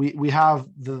 But we have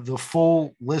the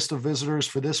full list of visitors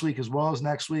for this week as well as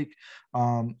next week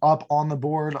up on the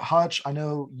board. Hutch, I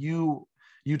know you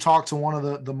talked to one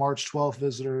of the March 12th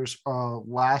visitors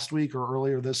last week or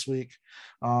earlier this week.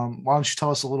 Why don't you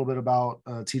tell us a little bit about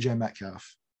TJ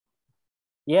Metcalf?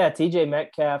 Yeah, TJ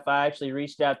Metcalf, I actually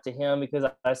reached out to him because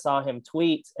I saw him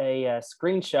tweet a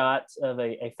screenshot of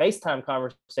a FaceTime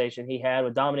conversation he had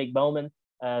with Dominique Bowman,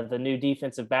 the new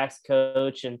defensive backs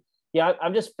coach. And yeah,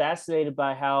 I'm just fascinated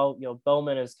by how,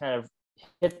 Bowman has kind of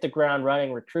hit the ground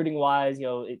running recruiting wise.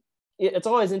 It's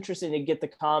always interesting to get the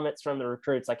comments from the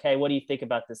recruits like, hey, what do you think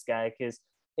about this guy? Because,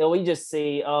 we just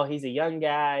see, oh, he's a young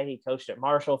guy. He coached at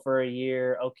Marshall for a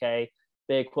year. Okay.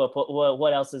 Big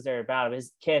what else is there about him?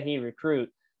 Can he recruit?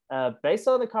 Based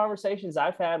on the conversations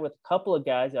I've had with a couple of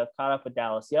guys, I've caught up with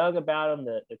Dallas Young about him,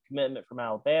 the commitment from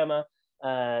Alabama,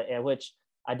 and which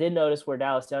I did notice where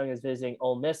Dallas Young is visiting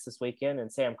Ole Miss this weekend,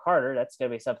 and Sam Carter. That's going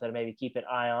to be something to maybe keep an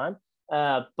eye on.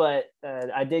 But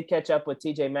I did catch up with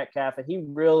TJ Metcalf, and he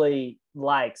really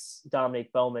likes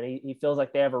Dominique Bowman. He feels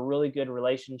like they have a really good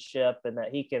relationship, and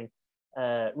that he can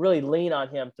really lean on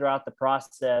him throughout the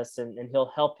process, and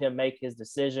he'll help him make his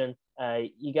decision.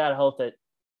 You got to hope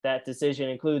that decision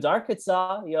includes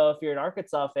Arkansas, if you're an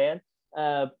Arkansas fan.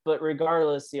 But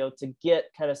regardless, to get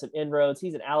kind of some inroads,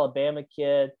 he's an Alabama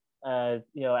kid.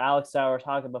 Alex and I were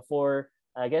talking before.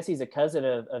 I guess he's a cousin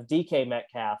of DK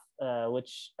Metcalf,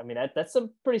 which, that's some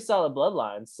pretty solid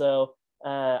bloodline. So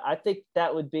I think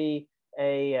that would be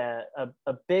a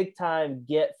big time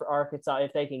get for Arkansas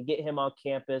if they can get him on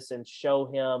campus and show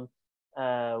him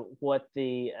what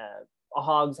the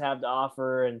Hogs have to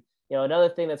offer. And another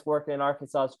thing that's working in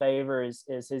Arkansas's favor is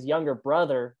his younger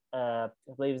brother. I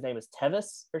believe his name is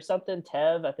Tevis or something.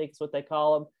 Tev, I think is what they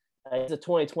call him. He's a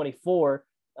 2024.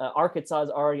 Arkansas has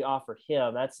already offered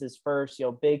him. That's his first,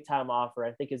 big time offer.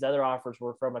 I think his other offers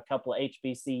were from a couple of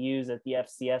HBCUs at the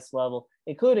FCS level,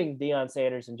 including Deion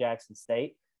Sanders and Jackson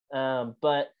State.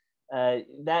 But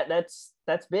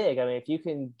that's big. I mean, if you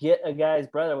can get a guy's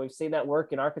brother, we've seen that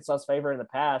work in Arkansas's favor in the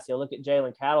past. Look at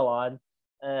Jalen Catalon.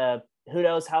 Who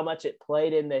knows how much it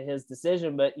played into his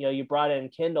decision, but you brought in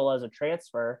Kendall as a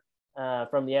transfer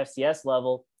from the FCS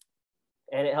level,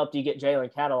 and it helped you get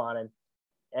Jalen Catalon. And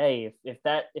hey, if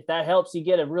that helps you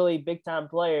get a really big time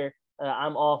player,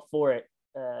 I'm all for it,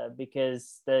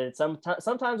 because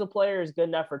sometimes a player is good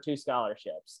enough for 2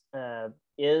 scholarships.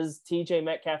 Is TJ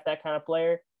Metcalf that kind of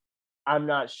player? I'm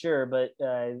not sure, but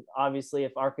obviously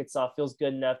if Arkansas feels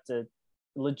good enough to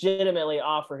legitimately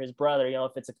offer his brother,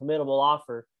 if it's a committable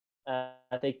offer,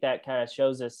 I think that kind of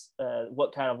shows us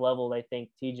what kind of level they think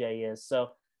TJ is.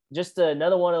 So just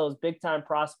another one of those big time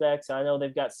prospects. I know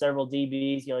they've got several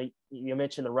DBs. You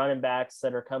mentioned the running backs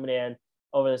that are coming in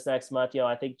over this next month.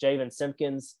 I think Javen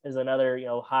Simpkins is another,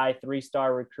 high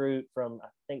 3-star recruit from, I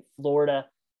think, Florida,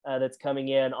 that's coming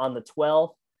in on the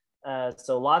 12th.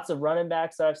 So lots of running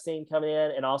backs that I've seen coming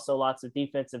in, and also lots of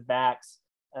defensive backs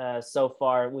so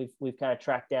far we've kind of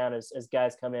tracked down as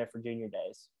guys come in for junior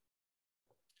days.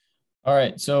 All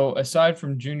right. So aside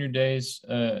from junior days,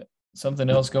 something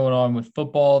else going on with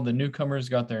football. The newcomers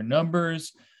got their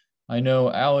numbers. I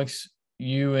know, Alex,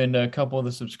 you and a couple of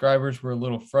the subscribers were a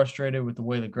little frustrated with the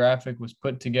way the graphic was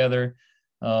put together.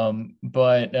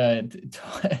 But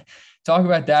talk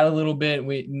about that a little bit.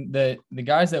 The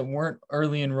guys that weren't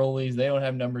early enrollees, they don't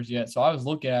have numbers yet. So I was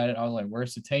looking at it. I was like,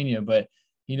 where's Satania? But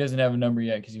he doesn't have a number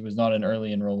yet because he was not an early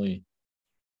enrollee.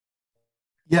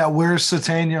 Yeah, where's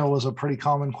Satania was a pretty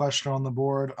common question on the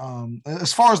board.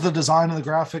 As far as the design of the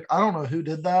graphic, I don't know who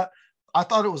did that. I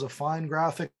thought it was a fine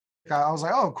graphic. I was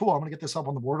like, oh, cool, I'm going to get this up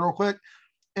on the board real quick.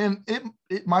 And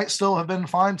it might still have been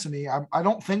fine to me. I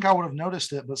don't think I would have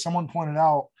noticed it, but someone pointed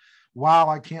out, wow,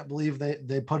 I can't believe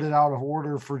they put it out of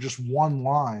order for just one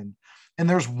line. And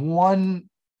there's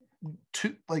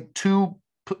two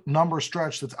number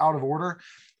stretch that's out of order.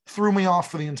 Threw me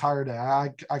off for the entire day.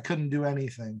 I couldn't do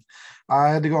anything. I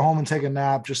had to go home and take a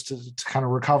nap just to kind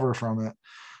of recover from it.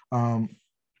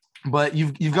 But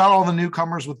you've got all the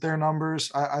newcomers with their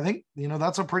numbers. I think,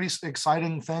 that's a pretty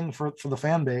exciting thing for the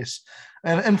fan base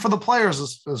and for the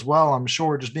players as well. I'm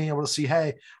sure just being able to see,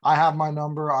 hey, I have my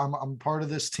number. I'm part of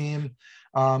this team.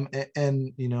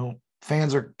 And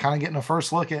fans are kind of getting a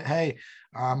first look at, hey,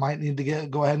 I might need to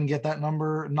go ahead and get that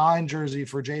number 9 jersey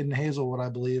for Jaden Hazelwood, I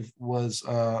believe was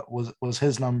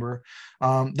his number.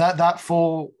 That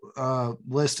full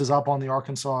list is up on the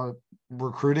Arkansas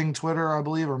recruiting Twitter, I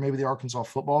believe, or maybe the Arkansas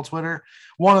football Twitter.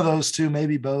 One of those two,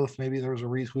 maybe both. Maybe there was a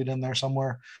retweet in there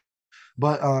somewhere.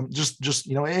 But just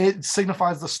it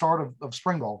signifies the start of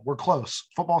spring ball. We're close.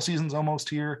 Football season's almost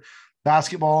here.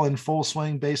 Basketball in full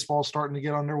swing. Baseball starting to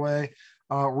get underway.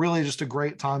 Really just a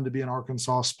great time to be an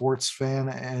Arkansas sports fan,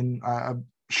 and I'm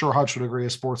sure Hutch would agree, a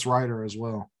sports writer as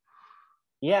well.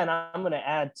 Yeah, and I'm going to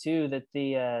add too that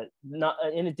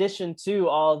in addition to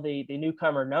all the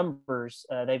newcomer numbers,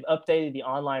 they've updated the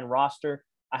online roster.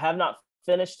 I have not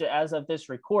finished it as of this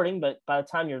recording, but by the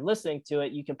time you're listening to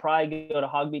it, you can probably go to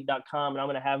hogbeat.com, and I'm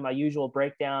going to have my usual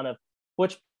breakdown of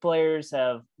which players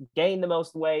have gained the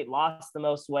most weight, lost the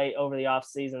most weight over the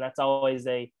offseason. That's always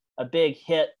a big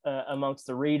hit amongst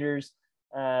the readers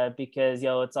because,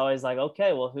 it's always like,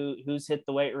 okay, well, who's hit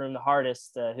the weight room the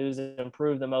hardest, who's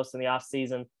improved the most in the off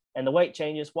season, and the weight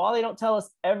changes. While they don't tell us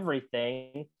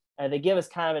everything, they give us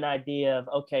kind of an idea of,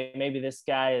 okay, maybe this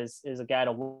guy is a guy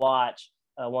to watch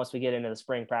once we get into the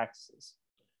spring practices.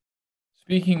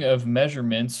 Speaking of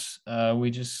measurements,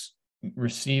 we just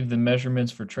received the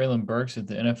measurements for Treylon Burks at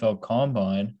the NFL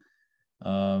Combine.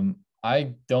 I'm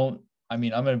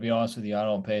going to be honest with you. I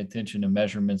don't pay attention to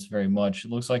measurements very much.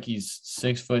 It looks like he's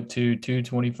 6'2",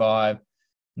 225,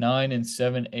 9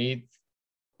 7/8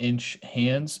 inch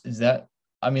hands. Is that,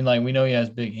 we know he has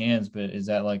big hands, but is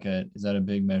that a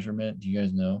big measurement? Do you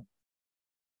guys know?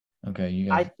 Okay. You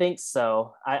guys. I think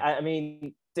so.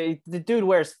 The dude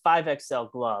wears 5XL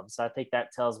gloves. I think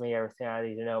that tells me everything I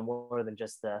need to know, more than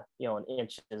just an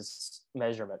inches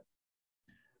measurement.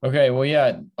 Okay. Well,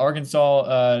 yeah,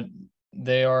 Arkansas,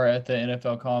 they are at the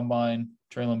NFL Combine.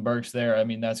 Treylon Burks there.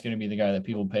 That's going to be the guy that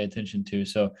people pay attention to.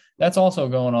 So that's also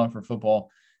going on for football.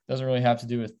 Doesn't really have to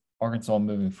do with Arkansas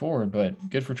moving forward, but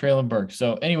good for Treylon Burks.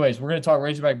 So anyways, we're going to talk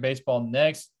Razorback baseball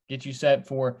next. Get you set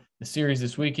for the series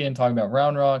this weekend, talking about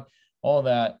Round Rock, all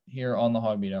that here on the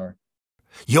Hog Beat Hour.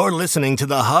 You're listening to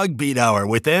the Hog Beat Hour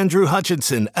with Andrew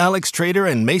Hutchinson, Alex Trader,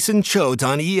 and Mason Choate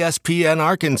on ESPN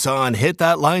Arkansas and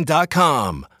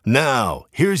hitthatline.com. Now,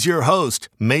 here's your host,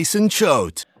 Mason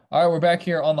Choate. All right, we're back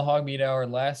here on the Hog Beat Hour,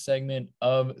 last segment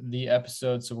of the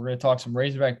episode. So we're going to talk some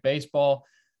Razorback baseball.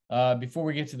 Before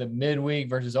we get to the midweek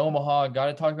versus Omaha, got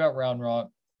to talk about Round Rock.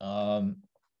 I'm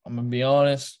going to be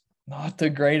honest, not the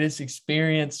greatest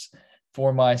experience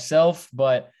for myself,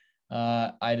 but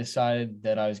I decided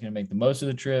that I was going to make the most of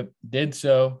the trip, did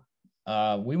so.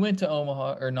 We went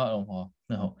to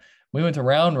we went to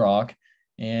Round Rock,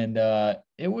 and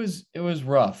it was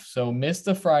rough. So missed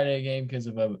the Friday game because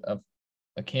of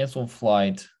a canceled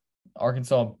flight.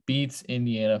 Arkansas beats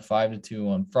Indiana 5-2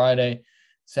 on Friday.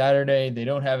 Saturday, they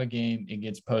don't have a game. It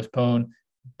gets postponed.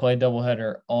 Play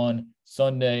doubleheader on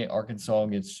Sunday. Arkansas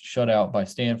gets shut out by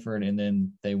Stanford, and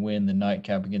then they win the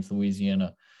nightcap against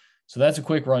Louisiana. So that's a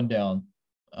quick rundown.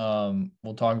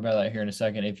 We'll talk about that here in a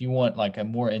second. If you want like a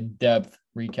more in-depth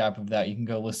recap of that, you can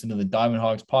go listen to the Diamond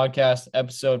Hogs podcast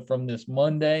episode from this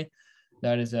Monday.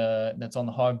 That's on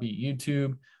the Hogbeat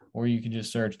YouTube, or you can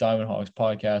just search Diamond Hogs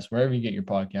podcast wherever you get your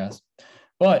podcast.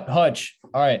 But Hutch,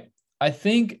 all right, I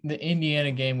think the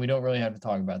Indiana game, we don't really have to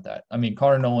talk about that. I mean,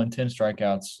 Connor Nolan, 10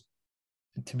 strikeouts,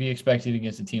 to be expected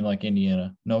against a team like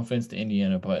Indiana. No offense to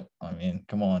Indiana, but I mean,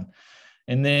 come on.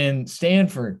 And then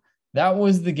Stanford. That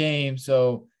was the game.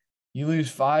 So you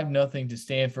lose 5-0 to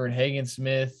Stanford. Hagen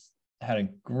Smith had a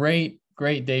great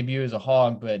debut as a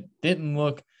Hog, but didn't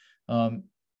look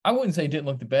I wouldn't say didn't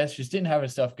look the best, just didn't have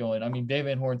his stuff going. I mean, Dave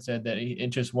Van Horn said that it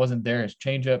just wasn't there. His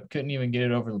changeup couldn't even get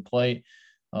it over the plate.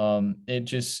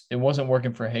 It wasn't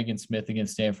working for Hagen Smith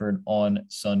against Stanford on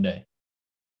Sunday.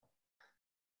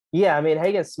 Yeah, I mean,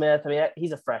 Hagen Smith,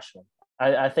 he's a freshman.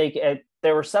 I think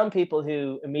there were some people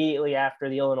who immediately after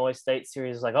the Illinois State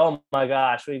series was like, oh my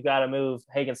gosh, we've got to move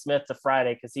Hagen Smith to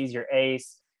Friday because he's your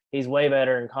ace. He's way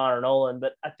better than Connor Nolan.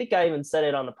 But I think I even said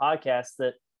it on the podcast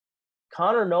that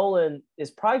Connor Nolan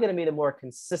is probably going to be the more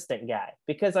consistent guy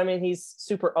because, I mean, he's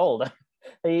super old.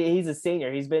 He's a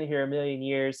senior. He's been here a million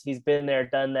years. He's been there,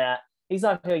 done that. He's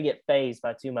not going to get phased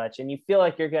by too much. And you feel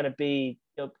like you're going to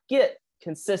get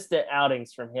consistent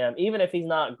outings from him. Even if he's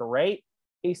not great,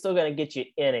 he's still going to get you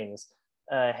innings.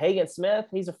 Hagen Smith,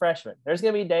 he's a freshman. There's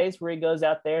going to be days where he goes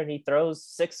out there and he throws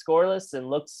 6 scoreless and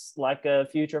looks like a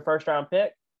future first-round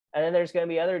pick. And then there's going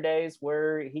to be other days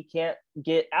where he can't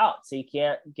get outs. He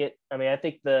can't get – I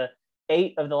think the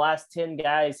 8 of the last 10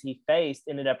 guys he faced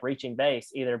ended up reaching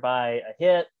base, either by a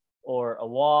hit or a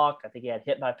walk. I think he had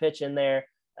hit by pitch in there.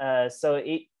 So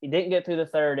he didn't get through the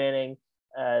third inning.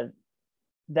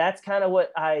 That's kind of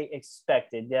what I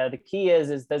expected. Yeah, the key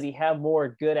is does he have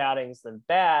more good outings than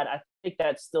bad? I think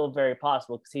that's still very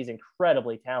possible because he's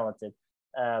incredibly talented.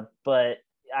 But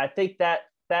I think that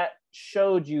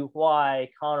showed you why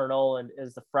Connor Nolan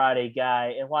is the Friday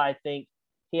guy and why I think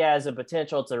he has a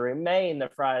potential to remain the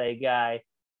Friday guy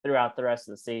throughout the rest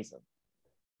of the season.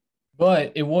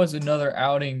 But it was another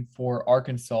outing for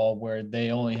Arkansas where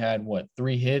they only had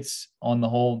 3 hits in the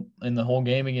whole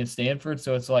game against Stanford.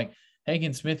 So it's like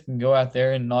Hagen Smith can go out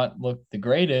there and not look the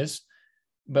greatest,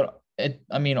 but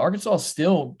Arkansas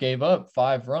still gave up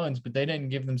 5 runs, but they didn't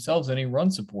give themselves any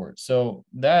run support. So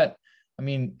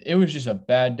it was just a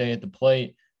bad day at the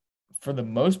plate for the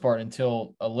most part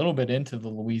until a little bit into the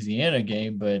Louisiana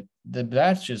game, but the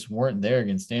bats just weren't there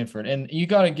against Stanford. And you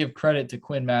got to give credit to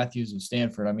Quinn Matthews of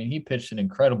Stanford. I mean, he pitched an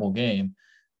incredible game,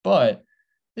 but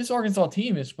this Arkansas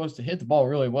team is supposed to hit the ball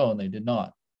really well, and they did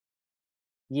not.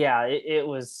 Yeah, it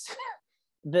was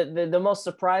the most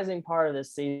surprising part of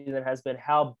this season has been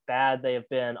how bad they have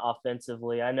been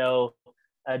offensively. I know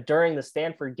during the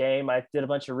Stanford game, I did a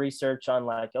bunch of research on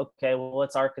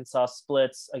what's Arkansas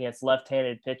splits against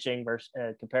left-handed pitching versus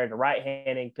compared to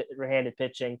right-handed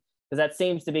pitching, because that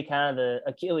seems to be kind of the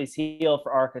Achilles heel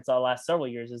for Arkansas the last several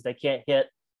years is they can't hit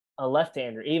a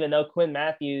left-hander, even though Quinn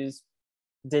Matthews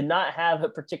did not have a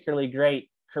particularly great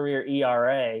career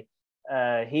ERA.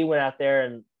 He went out there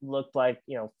and looked like,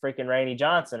 freaking Randy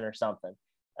Johnson or something.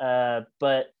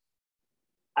 But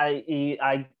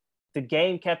the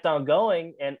game kept on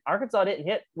going and Arkansas didn't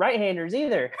hit right-handers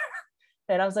either.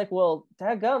 And I was like, well,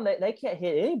 daggum, they can't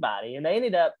hit anybody. And they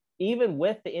ended up, even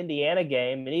with the Indiana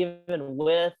game and even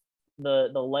with the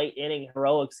late inning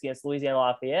heroics against Louisiana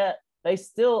Lafayette, they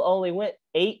still only went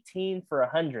 18 for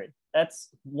 100. That's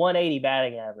 180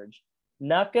 batting average.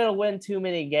 Not going to win too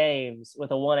many games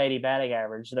with a 180 batting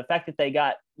average. The fact that they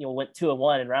went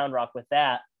 2-1 in Round Rock with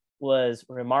that was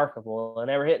remarkable. And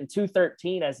they were hitting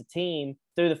 213 as a team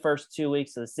through the first 2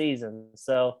 weeks of the season.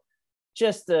 So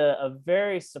just a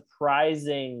very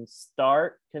surprising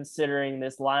start considering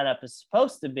this lineup is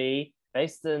supposed to be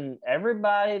based on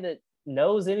everybody that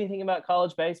knows anything about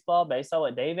college baseball, based on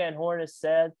what Dave Van Horn has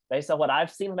said, based on what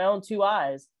I've seen with my own two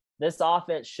eyes, this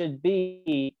offense should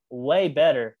be way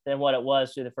better than what it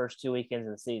was through the first 2 weekends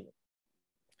of the season.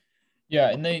 Yeah,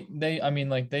 and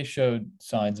they showed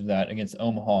signs of that against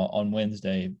Omaha on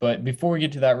Wednesday. But before we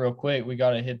get to that real quick, we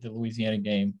got to hit the Louisiana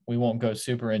game. We won't go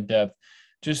super in depth.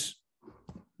 Just,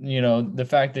 the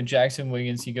fact that Jackson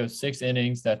Wiggins, he goes 6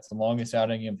 innings. That's the longest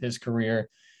outing of his career.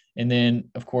 And then,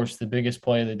 of course, the biggest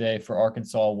play of the day for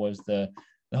Arkansas was the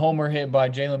homer hit by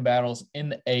Jalen Battles in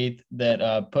the 8th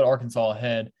that put Arkansas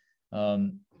ahead.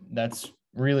 That's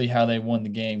really how they won the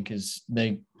game because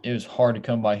it was hard to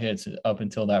come by hits up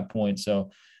until that point.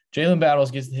 So Jalen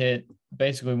Battles gets the hit,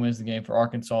 basically wins the game for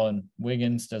Arkansas, and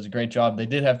Wiggins does a great job. They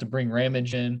did have to bring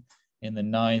Ramage in the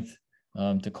 9th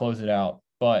to close it out.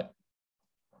 But,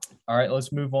 all right,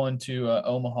 let's move on to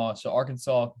Omaha. So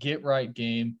Arkansas, get-right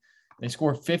game. They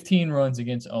scored 15 runs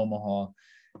against Omaha.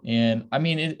 And, I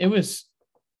mean,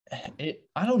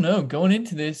 I don't know, going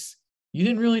into this, you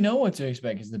didn't really know what to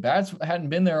expect because the bats hadn't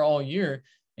been there all year.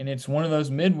 And it's one of those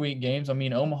midweek games. I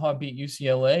mean, Omaha beat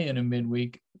UCLA in a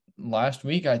midweek last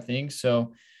week, I think.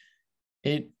 So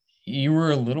you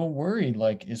were a little worried,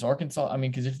 like, is Arkansas – I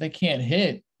mean, because if they can't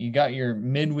hit, you got your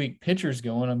midweek pitchers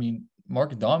going. I mean,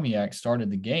 Mark Adamiak started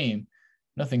the game.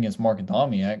 Nothing against Mark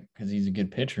Adamiak because he's a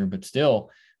good pitcher, but still,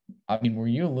 I mean, were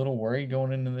you a little worried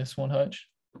going into this one, Hutch?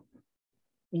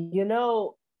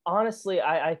 Honestly,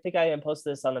 I think I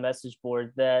posted this on the message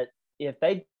board that if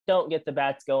they don't get the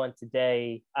bats going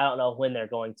today, I don't know when they're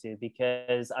going to,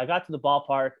 because I got to the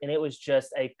ballpark and it was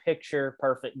just a picture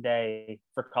perfect day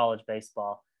for college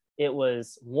baseball. It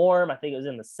was warm. I think it was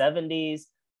in the 70s.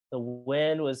 The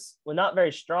wind was not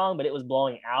very strong, but it was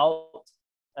blowing out.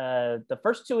 The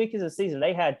first 2 weeks of the season,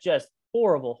 they had just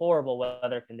horrible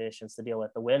weather conditions to deal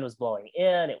with. The wind was blowing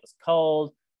in. It was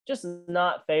cold, just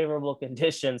not favorable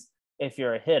conditions if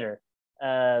you're a hitter.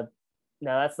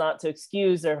 Now, that's not to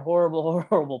excuse their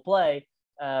horrible play,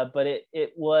 but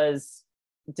it was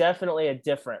definitely a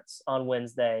difference on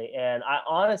Wednesday. And I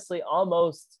honestly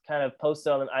almost kind of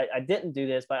posted on them. I didn't do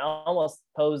this, but I almost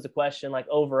posed a question like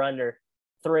over under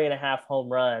 3.5 home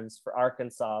runs for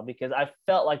Arkansas because I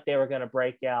felt like they were going to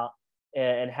break out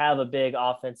and have a big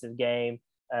offensive game.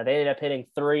 They ended up hitting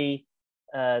 3,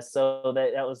 so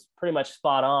that was pretty much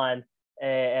spot on.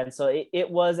 And so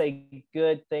it was a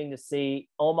good thing to see.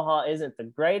 Omaha isn't the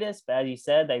greatest, but as you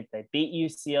said, they beat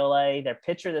UCLA. Their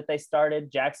pitcher that they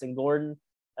started, Jackson Gordon,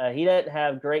 he didn't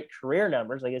have great career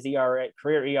numbers. Like his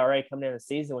career ERA coming into the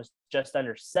season was just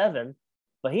under 7,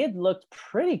 but he had looked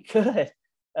pretty good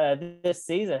this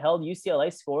season. Held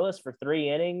UCLA scoreless for 3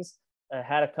 innings,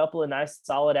 had a couple of nice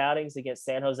solid outings against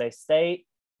San Jose State.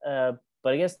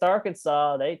 But against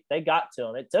Arkansas, they got to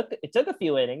him. It took a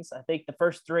few innings. I think the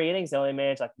first 3 innings they only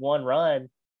managed like 1 run,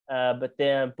 but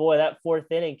then boy, that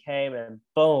 4th inning came and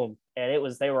boom, and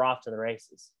they were off to the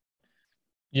races.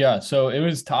 Yeah, so it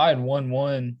was tied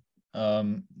 1-1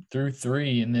 through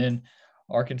 3, and then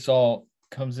Arkansas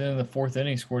comes in the 4th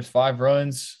inning, scores 5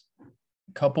 runs.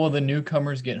 A couple of the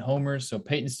newcomers get homers. So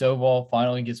Peyton Stovall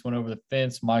finally gets one over the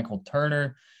fence. Michael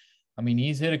Turner. I mean,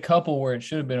 he's hit a couple where it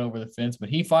should have been over the fence, but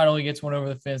he finally gets one over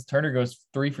the fence. Turner goes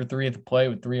 3 for 3 at the plate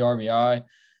with 3 RBI.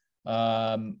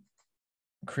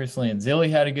 Chris Lanzilli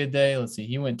had a good day. Let's see.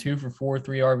 He went 2 for 4,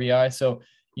 3 RBI. So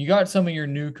you got some of your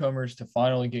newcomers to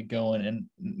finally get going. And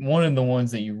one of the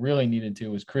ones that you really needed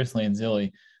to was Chris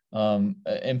Lanzilli and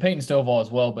Peyton Stovall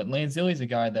as well. But Lanzilli's a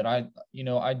guy that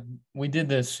we did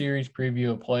this series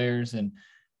preview of players, and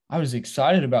I was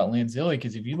excited about Lanzilli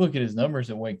because if you look at his numbers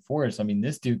at Wake Forest, I mean,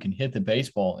 this dude can hit the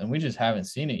baseball, and we just haven't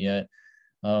seen it yet.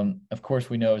 Of course,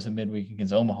 we know it's a midweek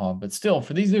against Omaha, but still,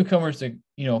 for these newcomers to,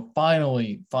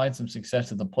 finally find some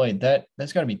success at the plate,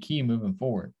 that's got to be key moving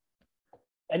forward.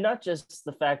 And not just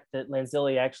the fact that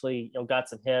Lanzilli actually, got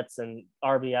some hits and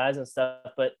RBIs and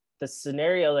stuff, but the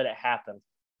scenario that it happened.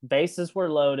 Bases were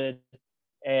loaded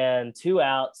and 2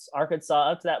 outs.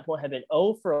 Arkansas, up to that point, had been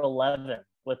 0 for 11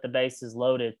 with the bases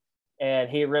loaded, and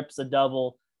he rips a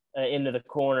double into the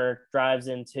corner, drives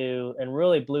into, and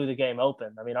really blew the game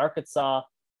open. I mean, Arkansas,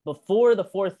 before the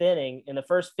 4th inning, in the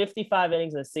first 55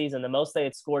 innings of the season, the most they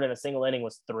had scored in a single inning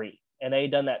was 3, and they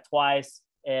had done that twice,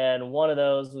 and one of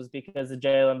those was because of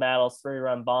Jalen Battles'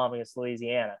 3-run bomb against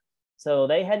Louisiana. So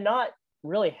they had not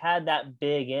really had that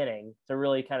big inning to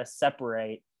really kind of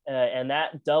separate, and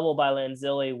that double by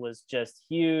Lanzilli was just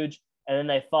huge. And then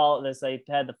they followed this. They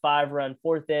had the 5-run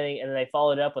 4th inning, and then they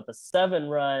followed up with a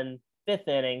 7-run 5th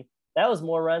inning. That was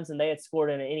more runs than they had scored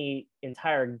in any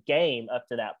entire game up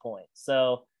to that point.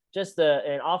 So just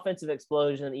an offensive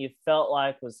explosion that you felt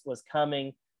like was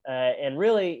coming. And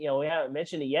really, we haven't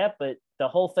mentioned it yet, but the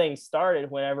whole thing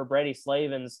started whenever Brady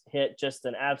Slavens hit just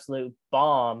an absolute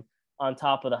bomb on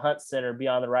top of the Hunt Center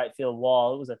beyond the right field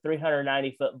wall. It was a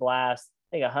 390-foot blast.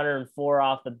 I think 104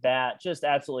 off the bat, just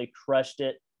absolutely crushed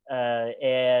it.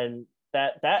 And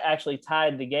that actually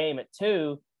tied the game at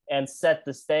 2 and set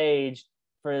the stage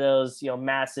for those,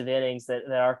 massive innings that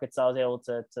Arkansas was able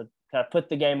to kind of put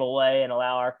the game away and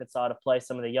allow Arkansas to play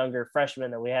some of the younger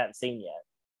freshmen that we hadn't seen yet.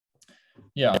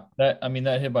 Yeah,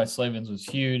 that hit by Slavens was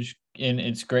huge, and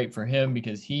it's great for him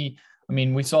because we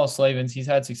saw Slavens, he's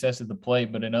had success at the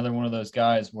plate, but another one of those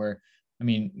guys where,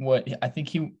 I think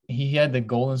he had the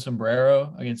golden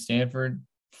sombrero against Stanford,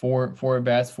 four at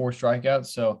bats, 4 strikeouts.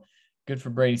 So good for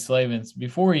Brady Slavens.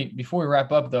 Before we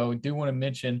wrap up, though, we do want to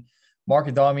mention Mark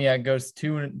Adamiak goes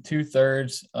 2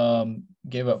 2/3,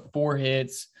 gave up 4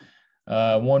 hits,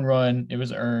 1 run. It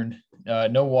was earned.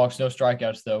 No walks, no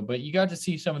strikeouts, though. But you got to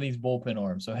see some of these bullpen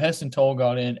arms. So Heston Toll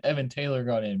got in, Evan Taylor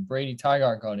got in, Brady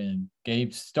Tygart got in,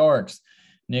 Gabe Starks,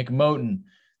 Nick Moten.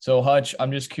 So, Hutch,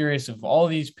 I'm just curious of all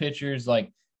these pitchers,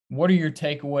 what are your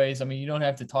takeaways? You don't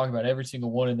have to talk about every single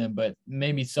one of them, but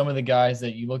maybe some of the guys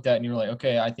that you looked at and you're like,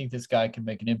 okay, I think this guy can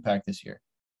make an impact this year.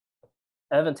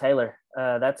 Evan Taylor,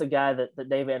 that's a guy that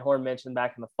Dave Van Horn mentioned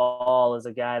back in the fall as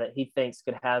a guy that he thinks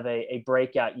could have a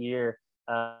breakout year.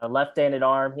 Left-handed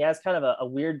arm. He has kind of a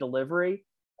weird delivery,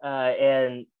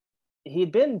 and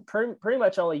he'd been pretty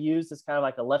much only used as kind of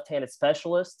like a left-handed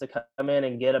specialist to come in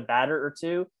and get a batter or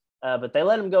two. But they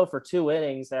let him go for 2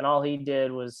 innings, and all he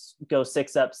did was go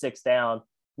 6 up, 6 down.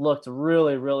 Looked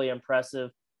really, really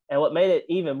impressive. And what made it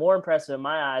even more impressive in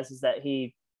my eyes is that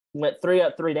he went 3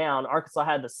 up, 3 down. Arkansas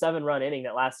had the 7-run inning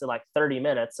that lasted like 30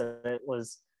 minutes, and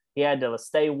he had to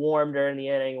stay warm during the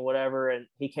inning or whatever, and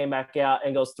he came back out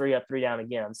and goes 3 up, 3 down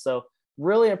again. So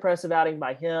really impressive outing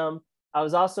by him. I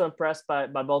was also impressed by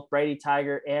both Brady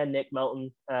Tygart and Nick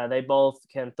Moten. They both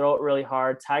can throw it really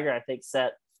hard. Tygart, I think,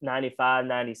 set 95,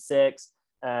 96.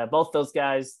 Both those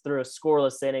guys threw a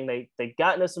scoreless inning. They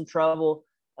got into some trouble,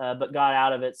 but got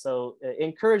out of it. So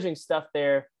encouraging stuff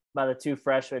there by the 2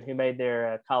 freshmen who made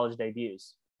their college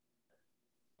debuts.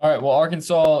 All right, well,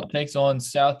 Arkansas takes on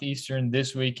Southeastern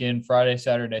this weekend, Friday,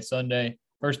 Saturday, Sunday.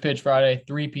 First pitch Friday,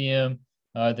 3 p.m.,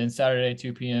 then Saturday,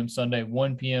 2 p.m., Sunday,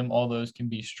 1 p.m. All those can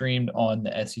be streamed on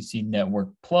the SEC Network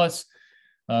Plus.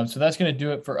 So that's going to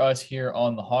do it for us here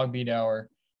on the Hog Beat Hour.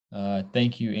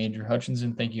 Thank you, Andrew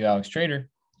Hutchinson. Thank you, Alex Trader.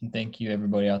 And thank you,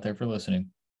 everybody out there, for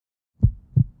listening.